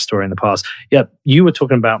screwed up story in the past. Yeah, you were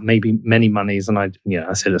talking about maybe many monies, and I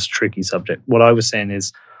said it's a tricky subject. What I was saying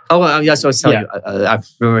is, yes, I was telling you, I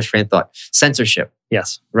remember my train of thought. Censorship.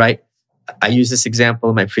 Yes, right. I use this example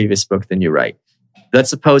in my previous book, The New Right. Let's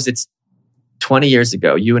suppose it's 20 years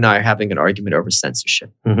ago. You and I are having an argument over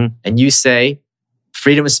censorship, and you say,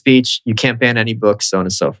 freedom of speech, you can't ban any books, so on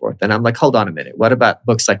and so forth. And I'm like, hold on a minute. What about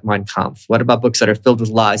books like Mein Kampf? What about books that are filled with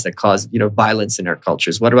lies that cause, violence in our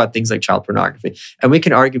cultures? What about things like child pornography? And we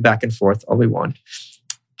can argue back and forth all we want.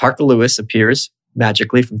 Parker Lewis appears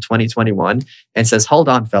magically from 2021 and says, hold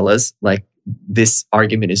on, fellas, this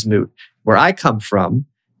argument is moot. Where I come from,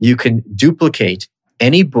 you can duplicate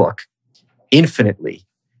any book infinitely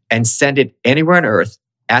and send it anywhere on Earth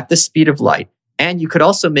at the speed of light. And you could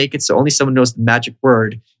also make it so only someone knows the magic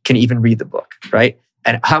word can even read the book, right?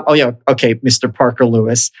 And okay, Mr. Parker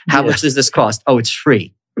Lewis, how much does this cost? Oh, it's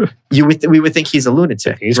free. We would think he's a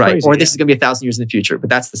lunatic, He's right? crazy, Or this is going to be 1,000 years in the future, but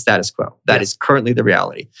that's the status quo. That is currently the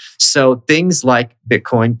reality. So things like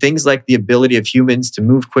Bitcoin, things like the ability of humans to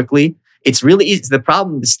move quickly, it's really easy. The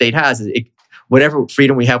problem the state has is whatever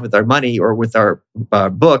freedom we have with our money or with our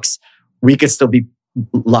books, we could still be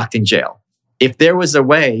locked in jail. If there was a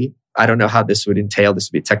way, I don't know how this would entail, this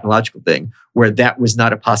would be a technological thing, where that was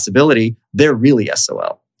not a possibility, they're really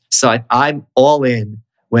SOL. So I'm all in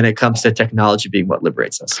when it comes to technology being what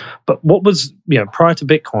liberates us. But what was, prior to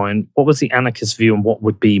Bitcoin, what was the anarchist view on what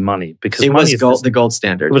would be money? Because it money was the gold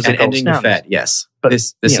standard. It was and the gold ending standard. the Fed, yes. But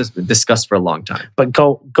this has been discussed for a long time. But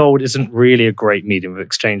gold isn't really a great medium of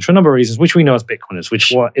exchange for a number of reasons, which we know as Bitcoiners,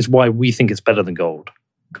 which is why we think it's better than gold.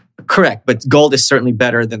 Correct. But gold is certainly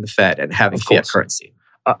better than the Fed and having Of fiat course. currency.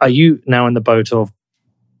 Are you now in the boat of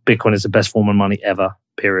Bitcoin is the best form of money ever,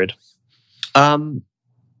 period?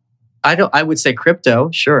 I would say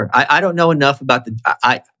crypto, sure. I don't know enough about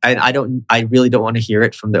I really don't want to hear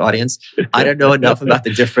it from the audience. I don't know enough about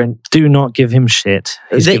the different. Do not give him shit.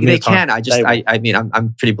 He's giving They his time. can. I mean,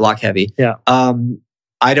 I'm pretty block heavy. Yeah.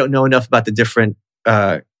 I don't know enough about the different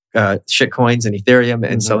shit coins and Ethereum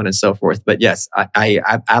and so on and so forth. But yes,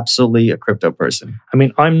 I'm absolutely a crypto person. I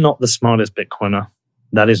mean, I'm not the smartest Bitcoiner.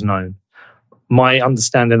 That is known. My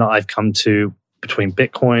understanding that I've come to between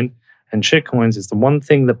Bitcoin and shitcoins is the one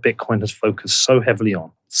thing that Bitcoin has focused so heavily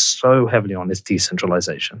on is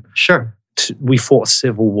decentralization. Sure. We fought a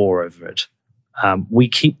civil war over it. We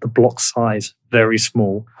keep the block size very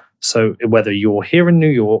small. So whether you're here in New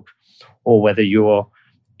York or whether you're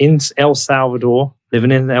in El Salvador,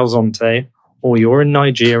 living in El Zonte, or you're in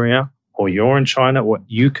Nigeria, or you're in China, or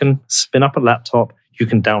you can spin up a laptop, you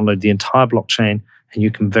can download the entire blockchain, and you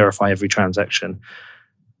can verify every transaction.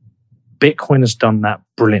 Bitcoin has done that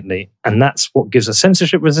brilliantly, and that's what gives us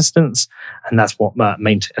censorship resistance, and that's what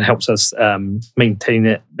helps us maintain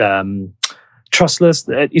it trustless.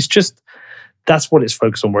 It's just that's what it's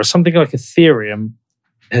focused on. Whereas something like Ethereum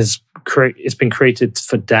it's been created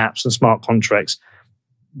for dApps and smart contracts.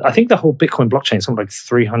 I think the whole Bitcoin blockchain is something like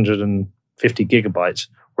 350 gigabytes,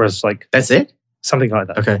 whereas that's it, something like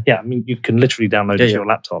that. Okay, yeah, I mean you can literally download it to your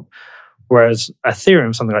laptop, whereas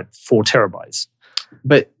Ethereum is something like 4 terabytes.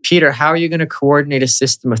 But Peter, how are you going to coordinate a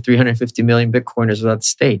system of 350 million Bitcoiners without the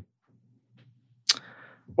state?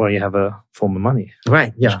 Well, you have a form of money,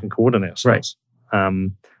 right? Yeah, which can coordinate ourselves.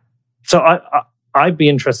 Right. So I'd be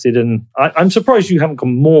interested in. I'm surprised you haven't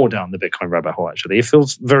gone more down the Bitcoin rabbit hole. Actually, it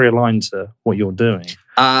feels very aligned to what you're doing.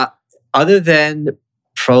 Other than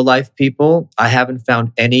pro-life people, I haven't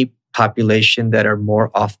found any population that are more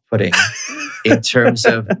off-putting in terms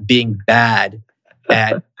of being bad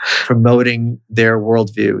at promoting their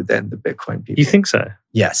worldview than the Bitcoin people. You think so?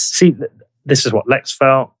 Yes. See, this is what Lex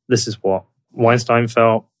felt. This is what Weinstein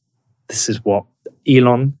felt. This is what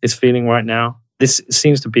Elon is feeling right now. This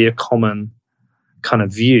seems to be a common kind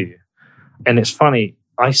of view. And it's funny,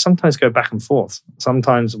 I sometimes go back and forth.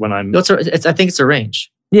 Sometimes when I'm... I think it's a range.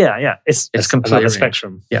 Yeah. It's completely another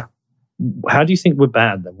spectrum. Yeah. How do you think we're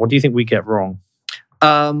bad then? What do you think we get wrong?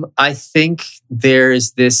 I think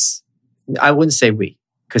there's this... I wouldn't say we,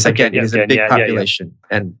 because again, it is a big population.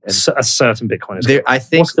 And a certain Bitcoiners. I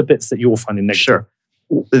think, what's the bits that you're finding negative? Sure.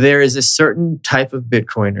 There is a certain type of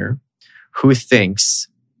Bitcoiner who thinks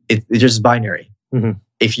it's just binary. Mm-hmm.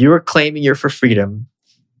 If you are claiming you're for freedom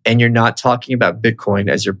and you're not talking about Bitcoin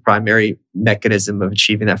as your primary mechanism of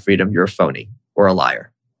achieving that freedom, you're a phony or a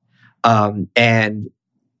liar. And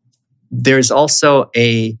there's also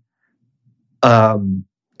a kind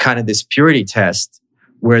of this purity test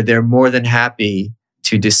where they're more than happy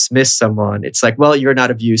to dismiss someone. It's like, well, you're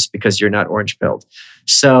not of use because you're not orange pilled.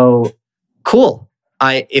 So cool.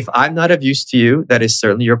 If I'm not of use to you, that is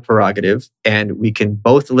certainly your prerogative, and we can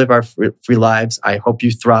both live our free lives. I hope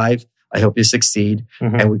you thrive. I hope you succeed,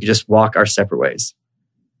 and we can just walk our separate ways.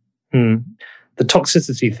 The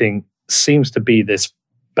toxicity thing seems to be this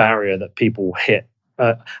barrier that people hit.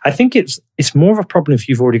 I think it's more of a problem if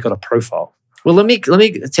you've already got a profile. Well, let me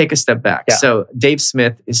take a step back. Yeah. So Dave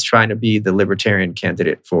Smith is trying to be the libertarian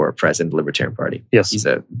candidate for president of the Libertarian Party. Yes. He's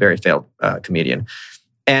a very failed comedian.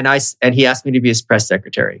 And he asked me to be his press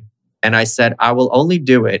secretary. And I said, I will only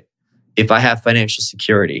do it if I have financial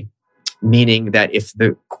security, meaning that if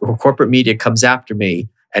the corporate media comes after me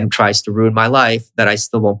and tries to ruin my life, that I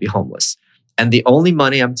still won't be homeless. And the only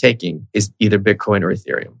money I'm taking is either Bitcoin or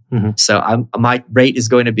Ethereum. Mm-hmm. So my rate is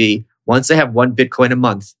going to be, once I have 1 Bitcoin a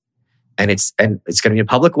month, and it's going to be a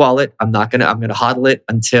public wallet. I'm going to hodl it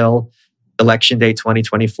until election day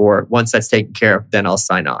 2024. Once that's taken care of, then I'll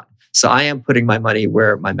sign on. So I am putting my money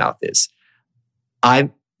where my mouth is.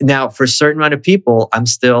 Now, for a certain amount of people, I'm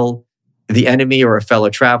still the enemy or a fellow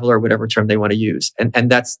traveler, whatever term they want to use. And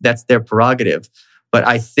that's their prerogative. But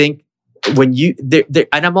I think when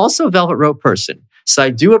and I'm also a Velvet Rope person. So I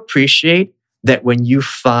do appreciate that when you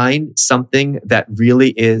find something that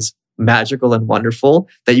really is magical and wonderful,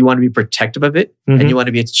 that you want to be protective of it, and you want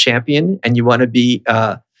to be its champion, and you want to be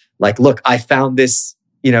like, look, I found this,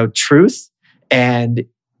 truth, and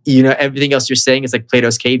everything else you're saying is like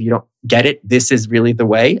Plato's cave. You don't get it. This is really the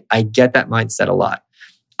way. I get that mindset a lot.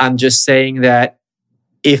 I'm just saying that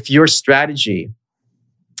if your strategy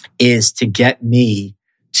is to get me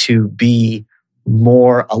to be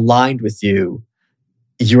more aligned with you,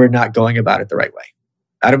 you're not going about it the right way.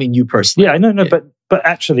 I don't mean you personally. Yeah, no, but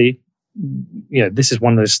actually, this is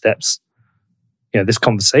one of those steps. This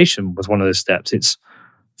conversation was one of those steps. It's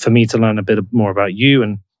for me to learn a bit more about you,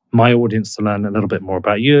 and my audience to learn a little bit more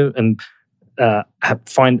about you, and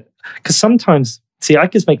find, because sometimes, I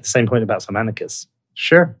could make the same point about some anarchists.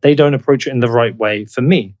 Sure. They don't approach it in the right way for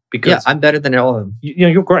me, because I'm better than all of them.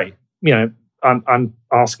 You're great. I'm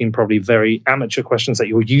asking probably very amateur questions that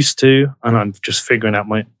you're used to, and I'm just figuring out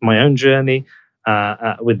my own journey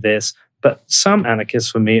with this. But some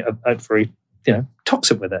anarchists, for me, are very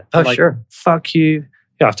toxic with it. Oh, like, sure. Fuck you.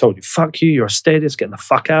 Yeah, I've told you, fuck you. You're a statist. Get the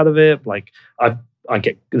fuck out of it. Like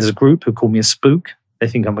there's a group who call me a spook. They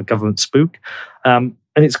think I'm a government spook, and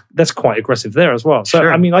that's quite aggressive there as well. So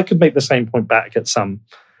sure. I mean, I could make the same point back at some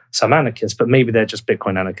anarchists, but maybe they're just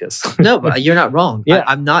Bitcoin anarchists. No, but you're not wrong. Yeah.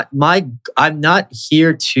 I'm not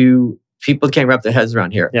here to, people can't wrap their heads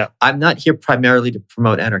around here. Yeah. I'm not here primarily to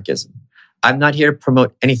promote anarchism. I'm not here to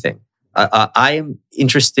promote anything. I am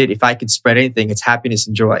interested, if I could spread anything, it's happiness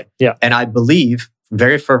and joy. Yeah. And I believe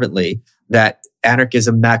very fervently that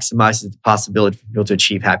anarchism maximizes the possibility for people to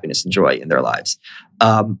achieve happiness and joy in their lives.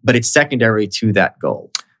 But it's secondary to that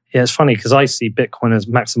goal. Yeah, it's funny because I see Bitcoin as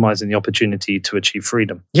maximizing the opportunity to achieve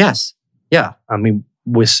freedom. Yes. Yeah. I mean,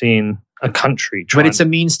 we're seeing a country trying... But it's a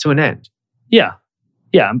means to an end. Yeah.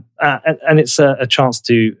 Yeah. And it's a chance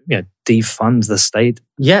to defund the state.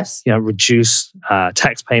 Yes. Reduce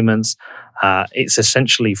tax payments. It's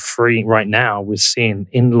essentially free right now. We're seeing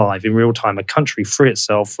in real time, a country free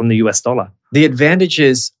itself from the US dollar. The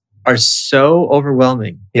advantages are so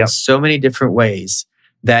overwhelming in Yep. so many different ways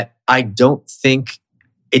that I don't think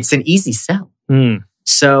it's an easy sell.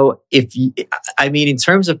 So in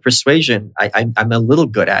terms of persuasion, I'm a little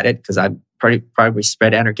good at it because I probably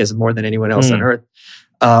spread anarchism more than anyone else on earth.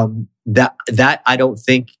 That I don't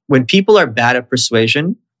think, when people are bad at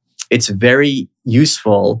persuasion, it's very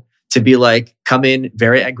useful to be like, come in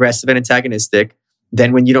very aggressive and antagonistic.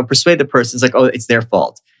 Then when you don't persuade the person, it's like, oh, it's their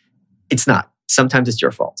fault. It's not. Sometimes it's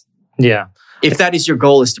your fault. Yeah. If that is your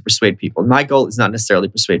goal, is to persuade people. My goal is not necessarily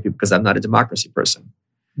persuade people because I'm not a democracy person.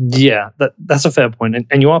 Yeah, that's a fair point.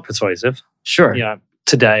 And you are persuasive. Sure. Yeah.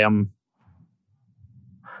 Today, I don't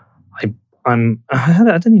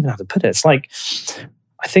even know how to put it. It's like,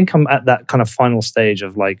 I think I'm at that kind of final stage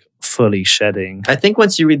of like fully shedding. I think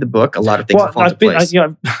once you read the book, a lot of things will fall into place.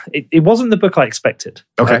 It wasn't the book I expected.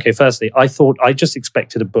 Okay. Firstly, I just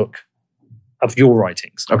expected a book of your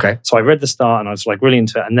writings. Okay. So I read the start and I was like really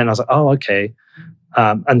into it. And then I was like, oh, okay.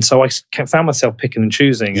 And so I found myself picking and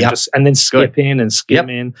choosing and then skipping and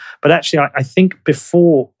skimming. But actually, I think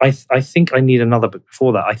I think I need another book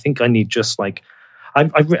before that. I think I need just like, I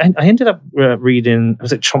ended up reading,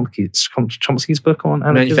 was it Chomsky's book on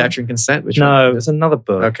anarchism? Manufacturing Consent? Which No, one? there's another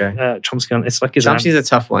book. Okay. Chomsky on, it's like Chomsky's a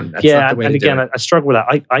tough one. That's yeah, not the way and to again, do it. I struggle with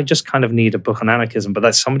that. I just kind of need a book on anarchism, but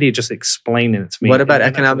that's somebody just explaining it to me. What about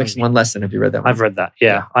Economics in One Lesson? Have you read that one? I've read that.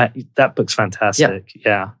 Yeah, that book's fantastic.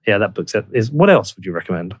 Yeah, that book's is. What else would you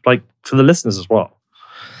recommend? Like for the listeners as well.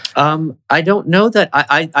 I don't know that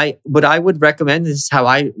what I would recommend, this is how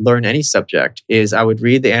I learn any subject, is I would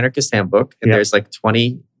read the Anarchist Handbook, and there's like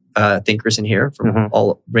 20 thinkers in here from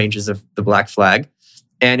all ranges of the Black Flag.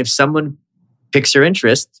 And if someone picks your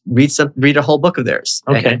interest, read a whole book of theirs.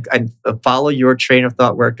 Okay. And follow your train of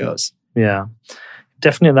thought where it goes. Yeah.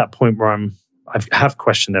 Definitely at that point where I have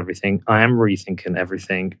questioned everything. I am rethinking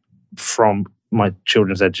everything, from my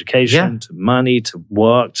children's education to money, to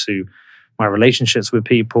work, to my relationships with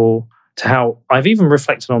people, to how I've even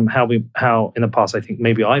reflected on how in the past I think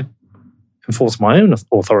maybe I've enforced my own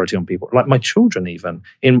authority on people, like my children, even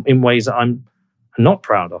in ways that I'm not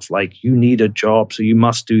proud of. Like, you need a job, so you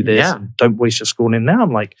must do this. Yeah. And don't waste your schooling. Now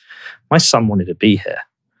I'm like, my son wanted to be here,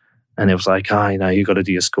 and it was like, I know you got to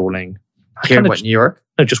do your schooling. Here in New York?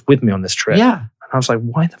 No, just with me on this trip. Yeah. And I was like,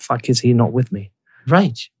 why the fuck is he not with me?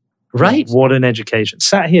 Right. Right. What an education.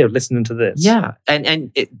 Sat here listening to this. Yeah.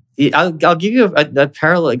 And I'll give you a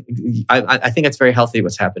parallel. I think it's very healthy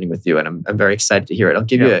what's happening with you. And I'm very excited to hear it. I'll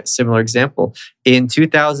give you a similar example. In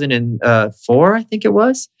 2004, I think it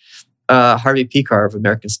was, Harvey Pekar of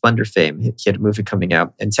American Splendor fame, he had a movie coming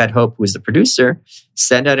out. And Ted Hope, who was the producer,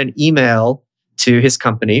 sent out an email to his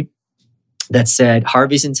company that said,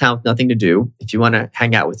 Harvey's in town with nothing to do. If you want to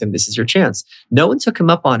hang out with him, this is your chance. No one took him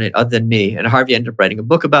up on it other than me. And Harvey ended up writing a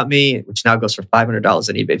book about me, which now goes for $500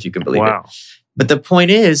 on eBay, if you can believe it. But the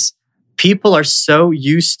point is, people are so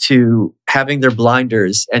used to having their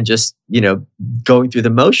blinders and just, going through the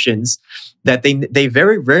motions that they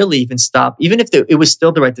very rarely even stop. Even if it was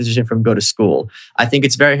still the right decision for him to go to school, I think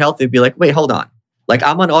it's very healthy to be like, wait, hold on. Like,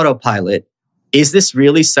 I'm on autopilot. Is this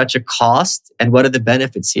really such a cost? And what are the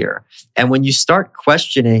benefits here? And when you start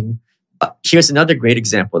questioning, here's another great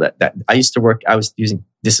example that I used to work, I was using,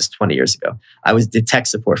 this is 20 years ago. I did tech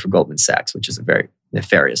support for Goldman Sachs, which is a very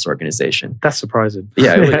nefarious organization. That's surprising.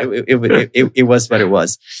 Yeah, it was what it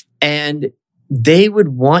was. And they would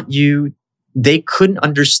want you, they couldn't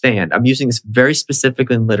understand, I'm using this very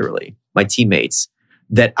specifically and literally, my teammates,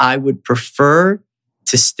 that I would prefer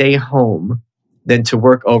to stay home than to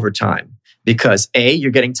work overtime. Because A, you're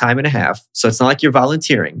getting time and a half. So it's not like you're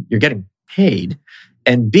volunteering. You're getting paid.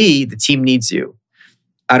 And B, the team needs you.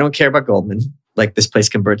 I don't care about Goldman. Like, this place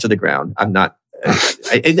can burn to the ground. I'm not,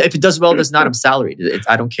 if it does well, it does not, I'm salaried.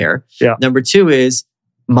 I don't care. Yeah. Number two is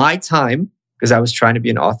my time, because I was trying to be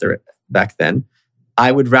an author back then.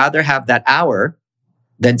 I would rather have that hour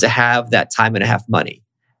than to have that time and a half money.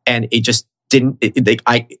 And it just didn't,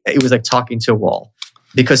 it was like talking to a wall.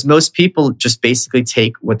 Because most people just basically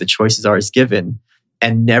take what the choices are as given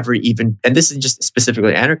and never even, and this is just specifically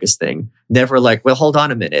an anarchist thing, never like, well, hold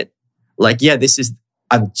on a minute. Like, yeah, this is,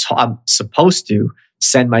 I'm supposed to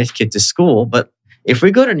send my kid to school. But if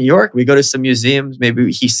we go to New York, we go to some museums,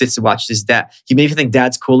 maybe he sits and watches his dad. He maybe think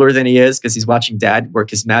dad's cooler than he is because he's watching dad work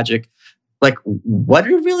his magic. Like, what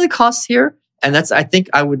it really costs here? And I think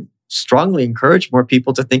I would strongly encourage more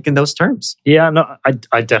people to think in those terms. Yeah, no,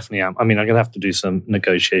 I definitely am. I mean, I'm going to have to do some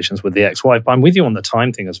negotiations with the ex-wife, but I'm with you on the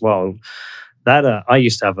time thing as well. That I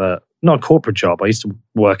used to have not a corporate job. I used to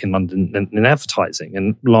work in London in advertising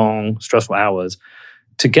and long, stressful hours.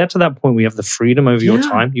 To get to that point where you have the freedom over your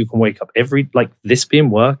time, you can wake up this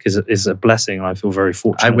being work is a blessing. I feel very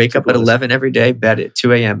fortunate. I wake up at 11 every day, bed at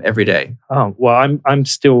 2 a.m. every day. Oh, well, I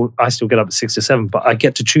still get up at 6 or 7, but I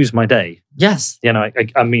get to choose my day. Yes.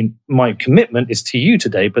 I mean, my commitment is to you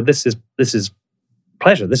today, but this is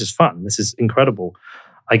pleasure. This is fun. This is incredible.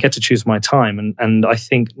 I get to choose my time. And I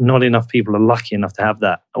think not enough people are lucky enough to have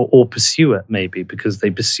that or pursue it maybe because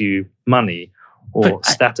they pursue money or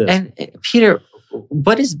status. And Peter,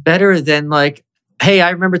 what is better than like, hey, I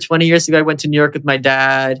remember 20 years ago, I went to New York with my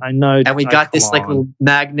dad. I know. And we got this like little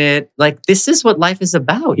magnet. Like, this is what life is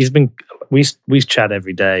about. We chat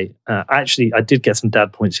every day. Actually, I did get some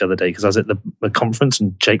dad points the other day because I was at the conference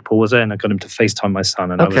and Jake Paul was there and I got him to FaceTime my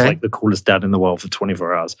son. And I was like the coolest dad in the world for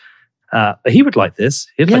 24 hours. He would like this.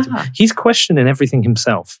 He's questioning everything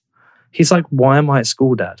himself. He's like, why am I at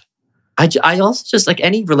school, Dad? I also just like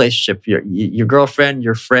any relationship, your girlfriend,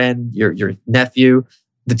 your friend, your nephew,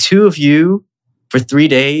 the two of you for 3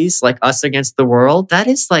 days, like us against the world, that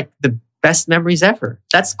is like the best memories ever.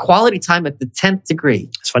 That's quality time at the 10th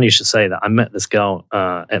degree. It's funny you should say that. I met this girl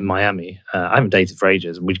in Miami. I haven't dated for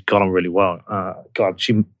ages and we got on really well. God,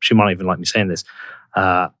 she might even like me saying this.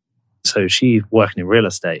 So she's working in real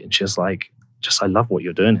estate and she's like, I love what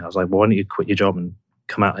you're doing here. I was like, well, why don't you quit your job and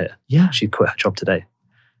come out here? Yeah. She quit her job today.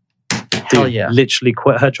 Hell yeah. Literally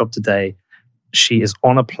quit her job today. She is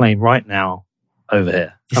on a plane right now over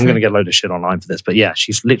here. I'm going to get a load of shit online for this, but yeah,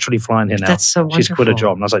 she's literally flying here now. That's so wonderful. She's quit a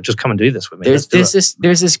job. And I was like, just come and do this with me. There's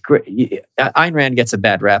this great, Ayn Rand gets a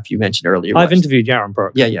bad rap you mentioned earlier. I've interviewed Yaron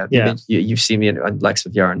Brook. Yeah. You've seen me on Lex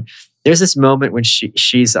with Yaron. There's this moment when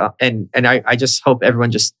she's, and I just hope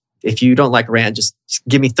everyone just, if you don't like Rand, just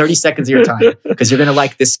give me 30 seconds of your time because you're going to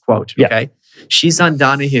like this quote, okay? Yeah. She's on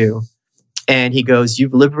Donahue and he goes,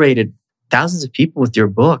 you've liberated thousands of people with your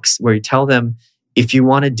books where you tell them, if you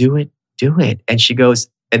want to do it, do it. And she goes,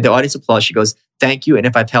 and the audience applauds, she goes, thank you. And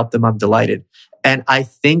if I've helped them, I'm delighted. And I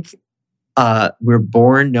think we're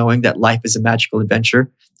born knowing that life is a magical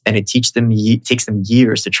adventure and it takes them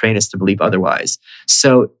years to train us to believe otherwise.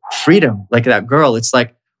 So freedom, like that girl, it's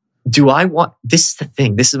like, this is the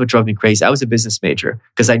thing. This is what drove me crazy. I was a business major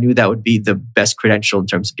because I knew that would be the best credential in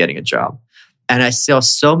terms of getting a job. And I saw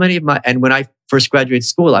so many and when I first graduated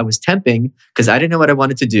school, I was temping because I didn't know what I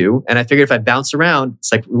wanted to do. And I figured if I bounce around,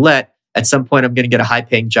 it's like roulette. At some point, I'm going to get a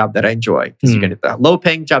high-paying job that I enjoy. Because you're going to get the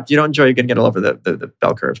low-paying job you don't enjoy, you're going to get all over the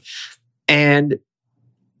bell curve. And,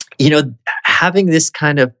 having this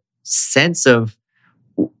kind of sense of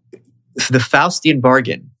the Faustian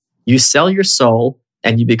bargain, you sell your soul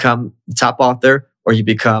and you become the top author, or you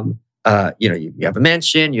become, you have a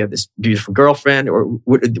mansion, you have this beautiful girlfriend, or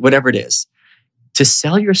whatever it is. To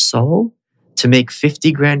sell your soul to make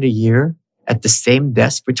 50 grand a year at the same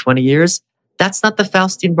desk for 20 years, that's not the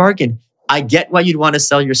Faustian bargain. I get why you'd want to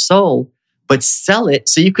sell your soul, but sell it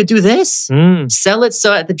so you could do this. Sell it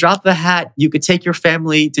so at the drop of a hat, you could take your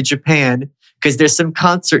family to Japan because there's some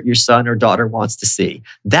concert your son or daughter wants to see.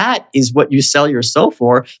 That is what you sell your soul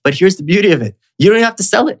for. But here's the beauty of it. You don't have to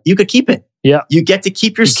sell it. You could keep it. Yeah. You get to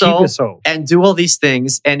keep your soul and do all these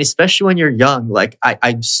things. And especially when you're young, like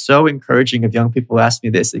I'm so encouraging of young people who ask me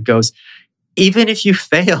this. It goes, even if you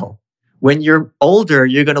fail, when you're older,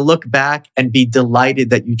 you're going to look back and be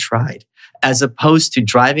delighted that you tried, as opposed to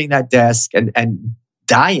driving that desk and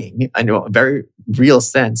dying, I know, a very real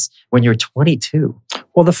sense, when you're 22.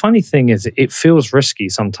 Well, the funny thing is, it feels risky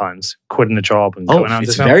sometimes quitting a job and going out.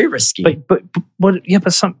 It's very risky. But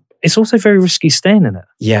it's also very risky staying in it.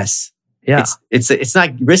 Yes. Yeah. It's not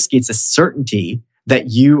risky. It's a certainty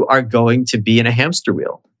that you are going to be in a hamster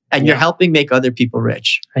wheel, and you're helping make other people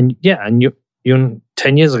rich. And you're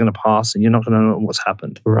 10 years are going to pass, and you're not going to know what's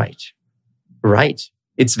happened. Right.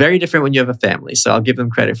 It's very different when you have a family. So I'll give them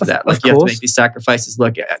credit for that. Like, you have to make these sacrifices.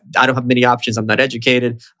 Look, I don't have many options. I'm not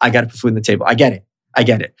educated. I got to put food on the table. I get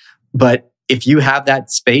it. But if you have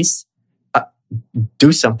that space,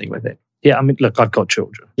 do something with it. Yeah. I mean, look, I've got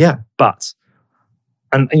children. Yeah. But,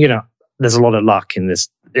 and there's a lot of luck in this,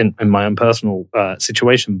 in my own personal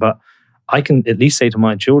situation, but I can at least say to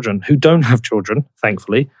my children who don't have children,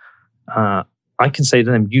 thankfully, I can say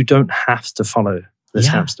to them, you don't have to follow this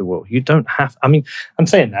hamster wheel. You don't have. I mean, I'm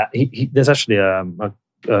saying that there's actually an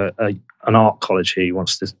art college here he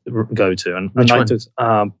wants to go to, and Which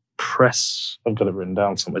one? Press. I've got it written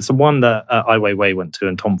down somewhere. It's the one that Ai Weiwei went to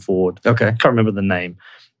and Tom Ford. Okay. I can't remember the name.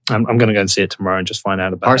 I'm going to go and see it tomorrow and just find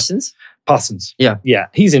out about Parsons? Parsons. Yeah.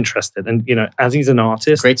 He's interested, and as he's an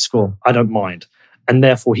artist, Great school. I don't mind, and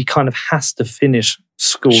therefore he kind of has to finish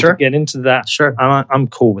school to get into that. Sure. And I'm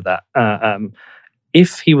cool with that.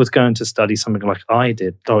 If he was going to study something like I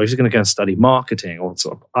did, or if he's going to go and study marketing, or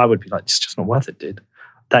sort of, I would be like, it's just not worth it, dude.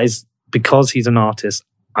 That is because he's an artist.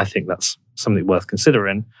 I think that's something worth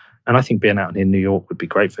considering, and I think being out in New York would be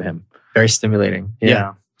great for him. Very stimulating.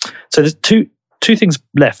 Yeah. So there's two things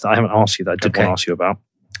left that I haven't asked you that I did want to ask you about.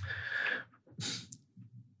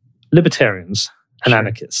 Libertarians and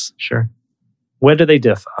anarchists. Sure. Where do they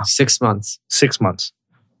differ? 6 months. 6 months.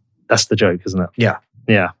 That's the joke, isn't it?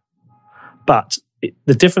 Yeah. But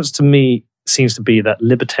the difference to me seems to be that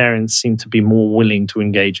libertarians seem to be more willing to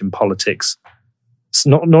engage in politics. It's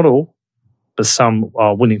not all, but some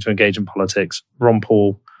are willing to engage in politics. Ron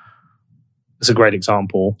Paul is a great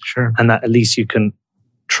example. Sure. And that at least you can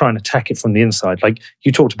try and attack it from the inside. Like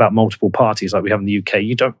you talked about multiple parties like we have in the UK.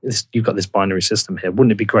 You've got this binary system here.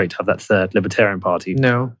 Wouldn't it be great to have that third libertarian party?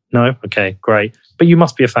 No? Okay, great. But you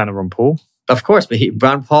must be a fan of Ron Paul. Of course, but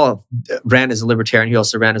Ron Paul ran as a libertarian. He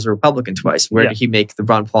also ran as a Republican twice. Where did he make the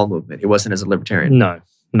Ron Paul movement? It wasn't as a libertarian.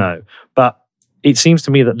 No. But it seems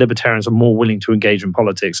to me that libertarians are more willing to engage in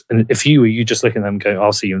politics. And if you just look at them and go,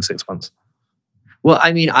 I'll see you in 6 months. Well,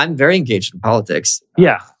 I mean, I'm very engaged in politics.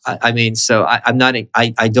 Yeah. I'm not.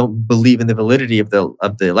 I don't believe in the validity of the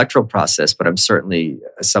electoral process, but I'm certainly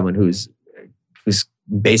someone who's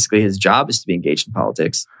basically his job is to be engaged in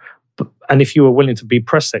politics. And if you were willing to be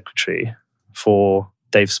press secretary for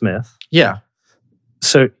Dave Smith,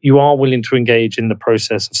 so you are willing to engage in the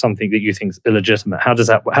process of something that you think is illegitimate. How does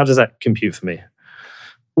that compute for me?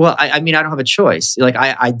 Well, I mean, I don't have a choice. Like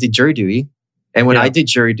I did jury duty. And when I did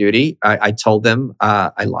jury duty, I told them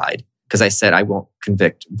I lied because I said I won't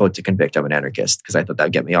vote to convict. I'm an anarchist because I thought that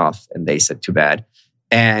would get me off. And they said, too bad.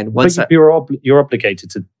 And once you're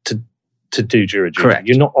obligated to do jury duty. Correct.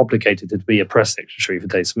 You're not obligated to be a press secretary for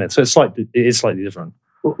Dave Smith. So it is slightly different.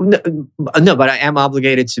 No, but I am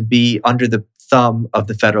obligated to be under the thumb of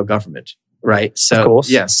the federal government. Right. So, of course.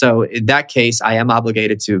 Yeah. So in that case, I am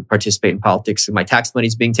obligated to participate in politics. And my tax money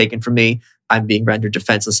is being taken from me. I'm being rendered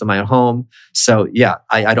defenseless in my own home. So yeah,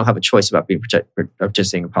 I don't have a choice about being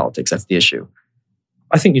participating in politics. That's the issue.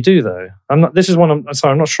 I think you do, though. I'm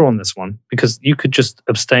not sure on this one because you could just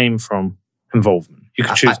abstain from involvement. You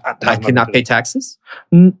could choose. I cannot pay taxes?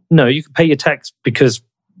 No, you can pay your tax because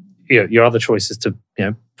your other choice is to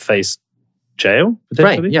face jail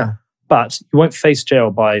potentially. Right. Yeah. But you won't face jail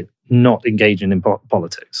by not engaging in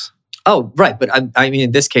politics. Oh, right. But I mean,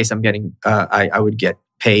 in this case, I'm getting. I would get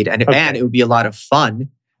paid, and it would be a lot of fun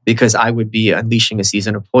because I would be unleashing a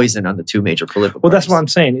season of Poison on the two major political Well, that's parties. what I'm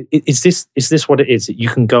saying. Is this what it is? That you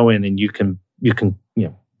can go in and you can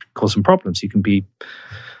cause some problems. You can be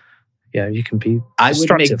I would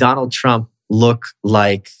destructive. make Donald Trump look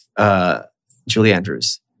like Julie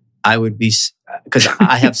Andrews. I would be, because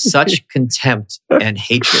I have such contempt and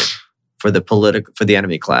hatred for the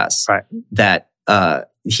enemy class, Right. that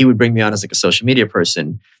he would bring me on as like a social media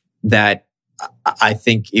person that I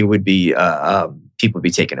think it would be people would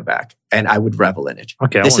be taken aback, and I would revel in it.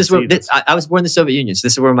 Okay, This is where I was born in the Soviet Union, so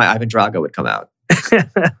this is where my Ivan Drago would come out.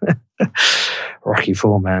 Rocky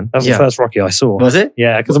IV, man. That was Yeah. the first Rocky I saw. Was it?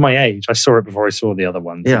 Yeah, because of my age. I saw it before I saw the other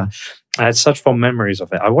ones. Yeah, I had such fond memories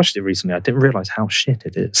of it. I watched it recently. I didn't realize how shit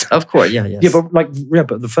it is. of course. Yeah, yes.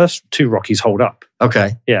 But the first two Rockies hold up.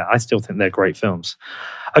 Okay. Yeah, I still think they're great films.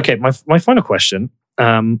 Okay, my final question.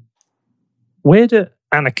 Where do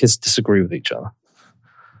anarchists disagree with each other?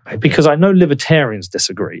 Because I know libertarians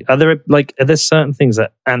disagree. Are there certain things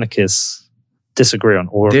that anarchists disagree on?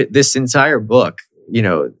 Or This entire book,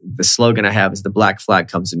 the slogan I have is the black flag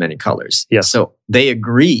comes in many colors. Yes. So they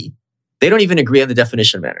agree. They don't even agree on the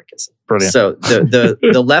definition of anarchism. Brilliant. So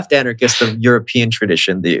the left anarchists, the European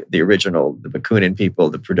tradition, the original, the Bakunin people,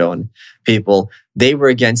 the Proudhon people, they were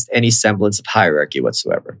against any semblance of hierarchy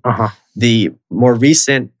whatsoever. Uh-huh. The more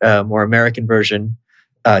recent, more American version,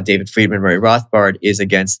 David Friedman, Murray Rothbard, is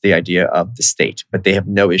against the idea of the state, but they have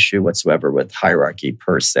no issue whatsoever with hierarchy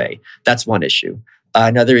per se. That's one issue.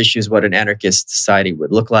 Another issue is what an anarchist society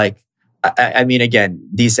would look like. I mean, again,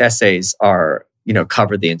 these essays are,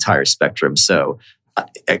 cover the entire spectrum. So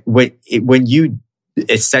when you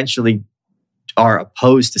essentially are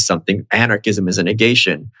opposed to something, anarchism is a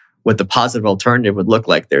negation. What the positive alternative would look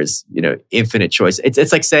like, there's, infinite choice.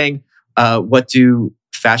 It's like saying, what do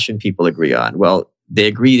fashion people agree on? Well, they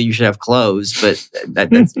agree that you should have clothes, but that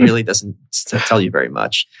really doesn't tell you very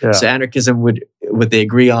much. Yeah. So anarchism what they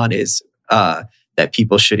agree on is that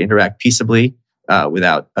people should interact peaceably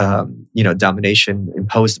without domination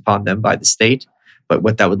imposed upon them by the state. But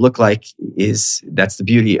what that would look like that's the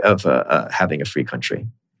beauty of having a free country.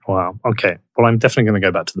 Wow. Okay. Well, I'm definitely going to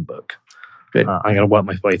go back to the book. Good. I'm going to work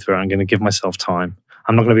my way through it. I'm going to give myself time.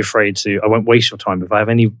 I'm not going to be afraid to. I won't waste your time. If I have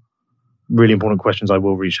any really important questions, I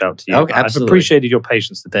will reach out to you. Okay, I've absolutely. appreciated your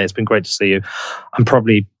patience today. It's been great to see you. I'm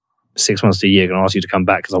probably 6 months to a year going to ask you to come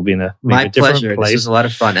back because I'll be in a My different pleasure. place. This was a lot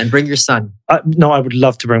of fun. And bring your son. No, I would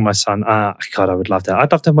love to bring my son. God, I would love to.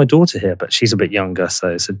 I'd love to have my daughter here, but she's a bit younger, so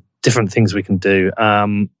it's different things we can do.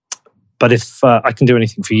 But if I can do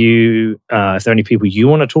anything for you, if there are any people you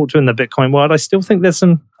want to talk to in the Bitcoin world, I still think there's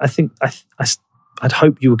some. I'd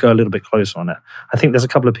hope you would go a little bit closer on it. I think there's a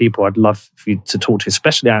couple of people I'd love for you to talk to,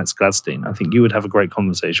 especially Alex Gladstein. I think you would have a great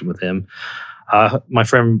conversation with him. My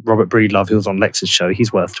friend Robert Breedlove, who was on Lex's show,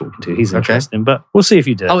 he's worth talking to. He's interesting, but we'll see if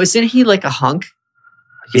you do. Oh, isn't he like a hunk?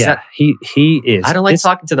 He is. I don't like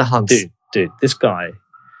talking to the hunks. Dude, this guy,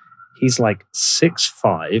 he's like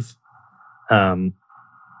 6'5".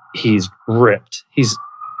 He's ripped. He's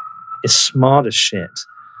smart as shit.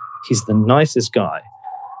 He's the nicest guy.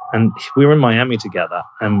 And we were in Miami together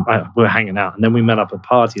and we were hanging out. And then we met up at a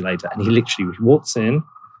party later. And he literally walks in,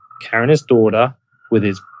 carrying his daughter with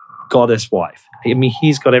his goddess wife. I mean,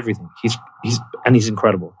 he's got everything. He's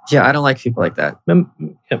incredible. Yeah, I don't like people like that.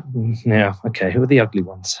 Yeah, okay. Who are the ugly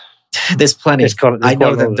ones? There's plenty. I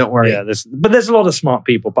know them. Don't worry. Yeah, there's a lot of smart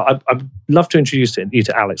people. But I'd love to introduce you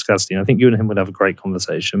to Alex Gladstein. I think you and him would have a great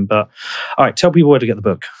conversation. But all right, tell people where to get the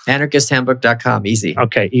book. Anarchisthandbook.com. Easy.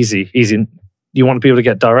 Okay, easy. You want people to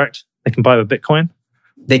get direct? They can buy with Bitcoin?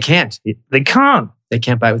 They can't. They can't. They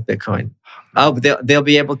can't buy with Bitcoin. Oh, but they'll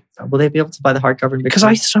be able. Will they be able to buy the hardcover in Bitcoin?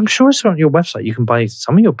 Because I'm sure it's on your website. You can buy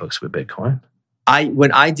some of your books with Bitcoin.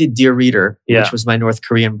 When I did Dear Reader, Yeah. which was my North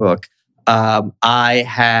Korean book, I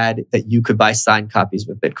had that you could buy signed copies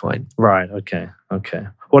with Bitcoin. Right. Okay.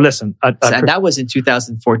 Well, listen. And that was in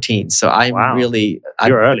 2014. So I'm Wow. really.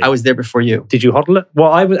 You're early. I was there before you. Did you hodl it?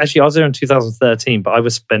 Well, I was there in 2013, but I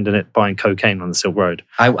was spending it buying cocaine on the Silk Road.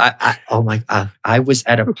 I was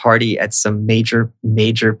at a party at some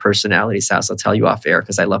major personality's house. I'll tell you off air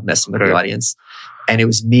because I love messing with the audience. And it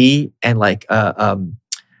was me and like a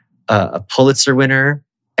Pulitzer winner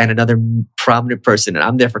and another prominent person. And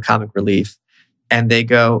I'm there for comic relief. And they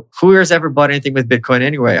go, who has ever bought anything with Bitcoin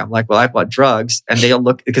anyway? I'm like, well, I bought drugs. And they all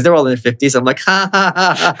look, because they're all in their 50s. I'm like, ha, ha,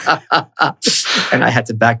 ha, ha, ha. And I had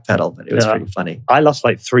to backpedal, but it was pretty funny. I lost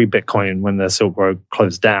like 3 Bitcoin when the Silk Road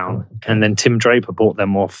closed down. And then Tim Draper bought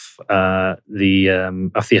them off the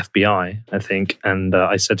FBI, I think. And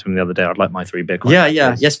I said to him the other day, I'd like my 3 Bitcoin.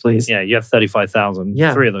 Yeah. Yes, please. Yeah, you have 35,000.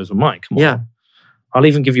 Yeah. 3 of those were mine. Come on. Yeah. I'll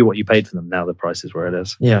even give you what you paid for them now the price is where it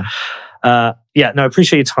is. Yeah.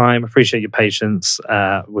 Appreciate your time. Appreciate your patience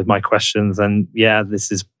with my questions. And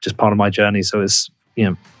this is just part of my journey. So it's,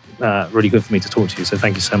 really good for me to talk to you. So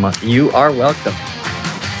thank you so much. You are welcome.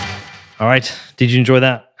 All right. Did you enjoy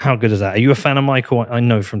that? How good is that? Are you a fan of Michael? I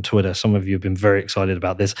know from Twitter, some of you have been very excited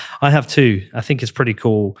about this. I have too. I think it's pretty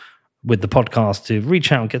cool with the podcast to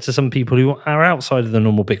reach out and get to some people who are outside of the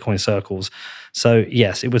normal Bitcoin circles. So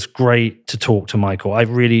yes, it was great to talk to Michael. I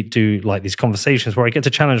really do like these conversations where I get to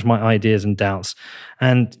challenge my ideas and doubts.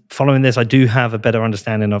 And following this, I do have a better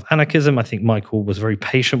understanding of anarchism. I think Michael was very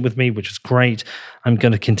patient with me, which is great. I'm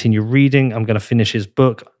going to continue reading. I'm going to finish his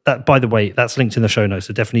book. That, by the way, that's linked in the show notes,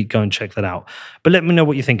 so definitely go and check that out. But let me know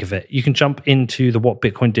what you think of it. You can jump into the What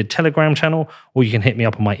Bitcoin Did Telegram channel, or you can hit me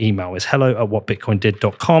up on my email. It's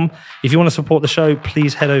hello@whatbitcoindid.com. If you want to support the show,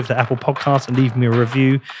 please head over to Apple Podcasts and leave me a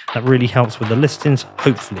review. That really helps with the listings.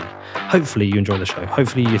 Hopefully you enjoy the show.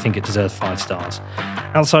 Hopefully you think it deserves 5 stars.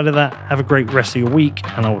 Outside of that, have a great rest of your week,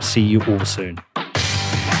 and I will see you all soon.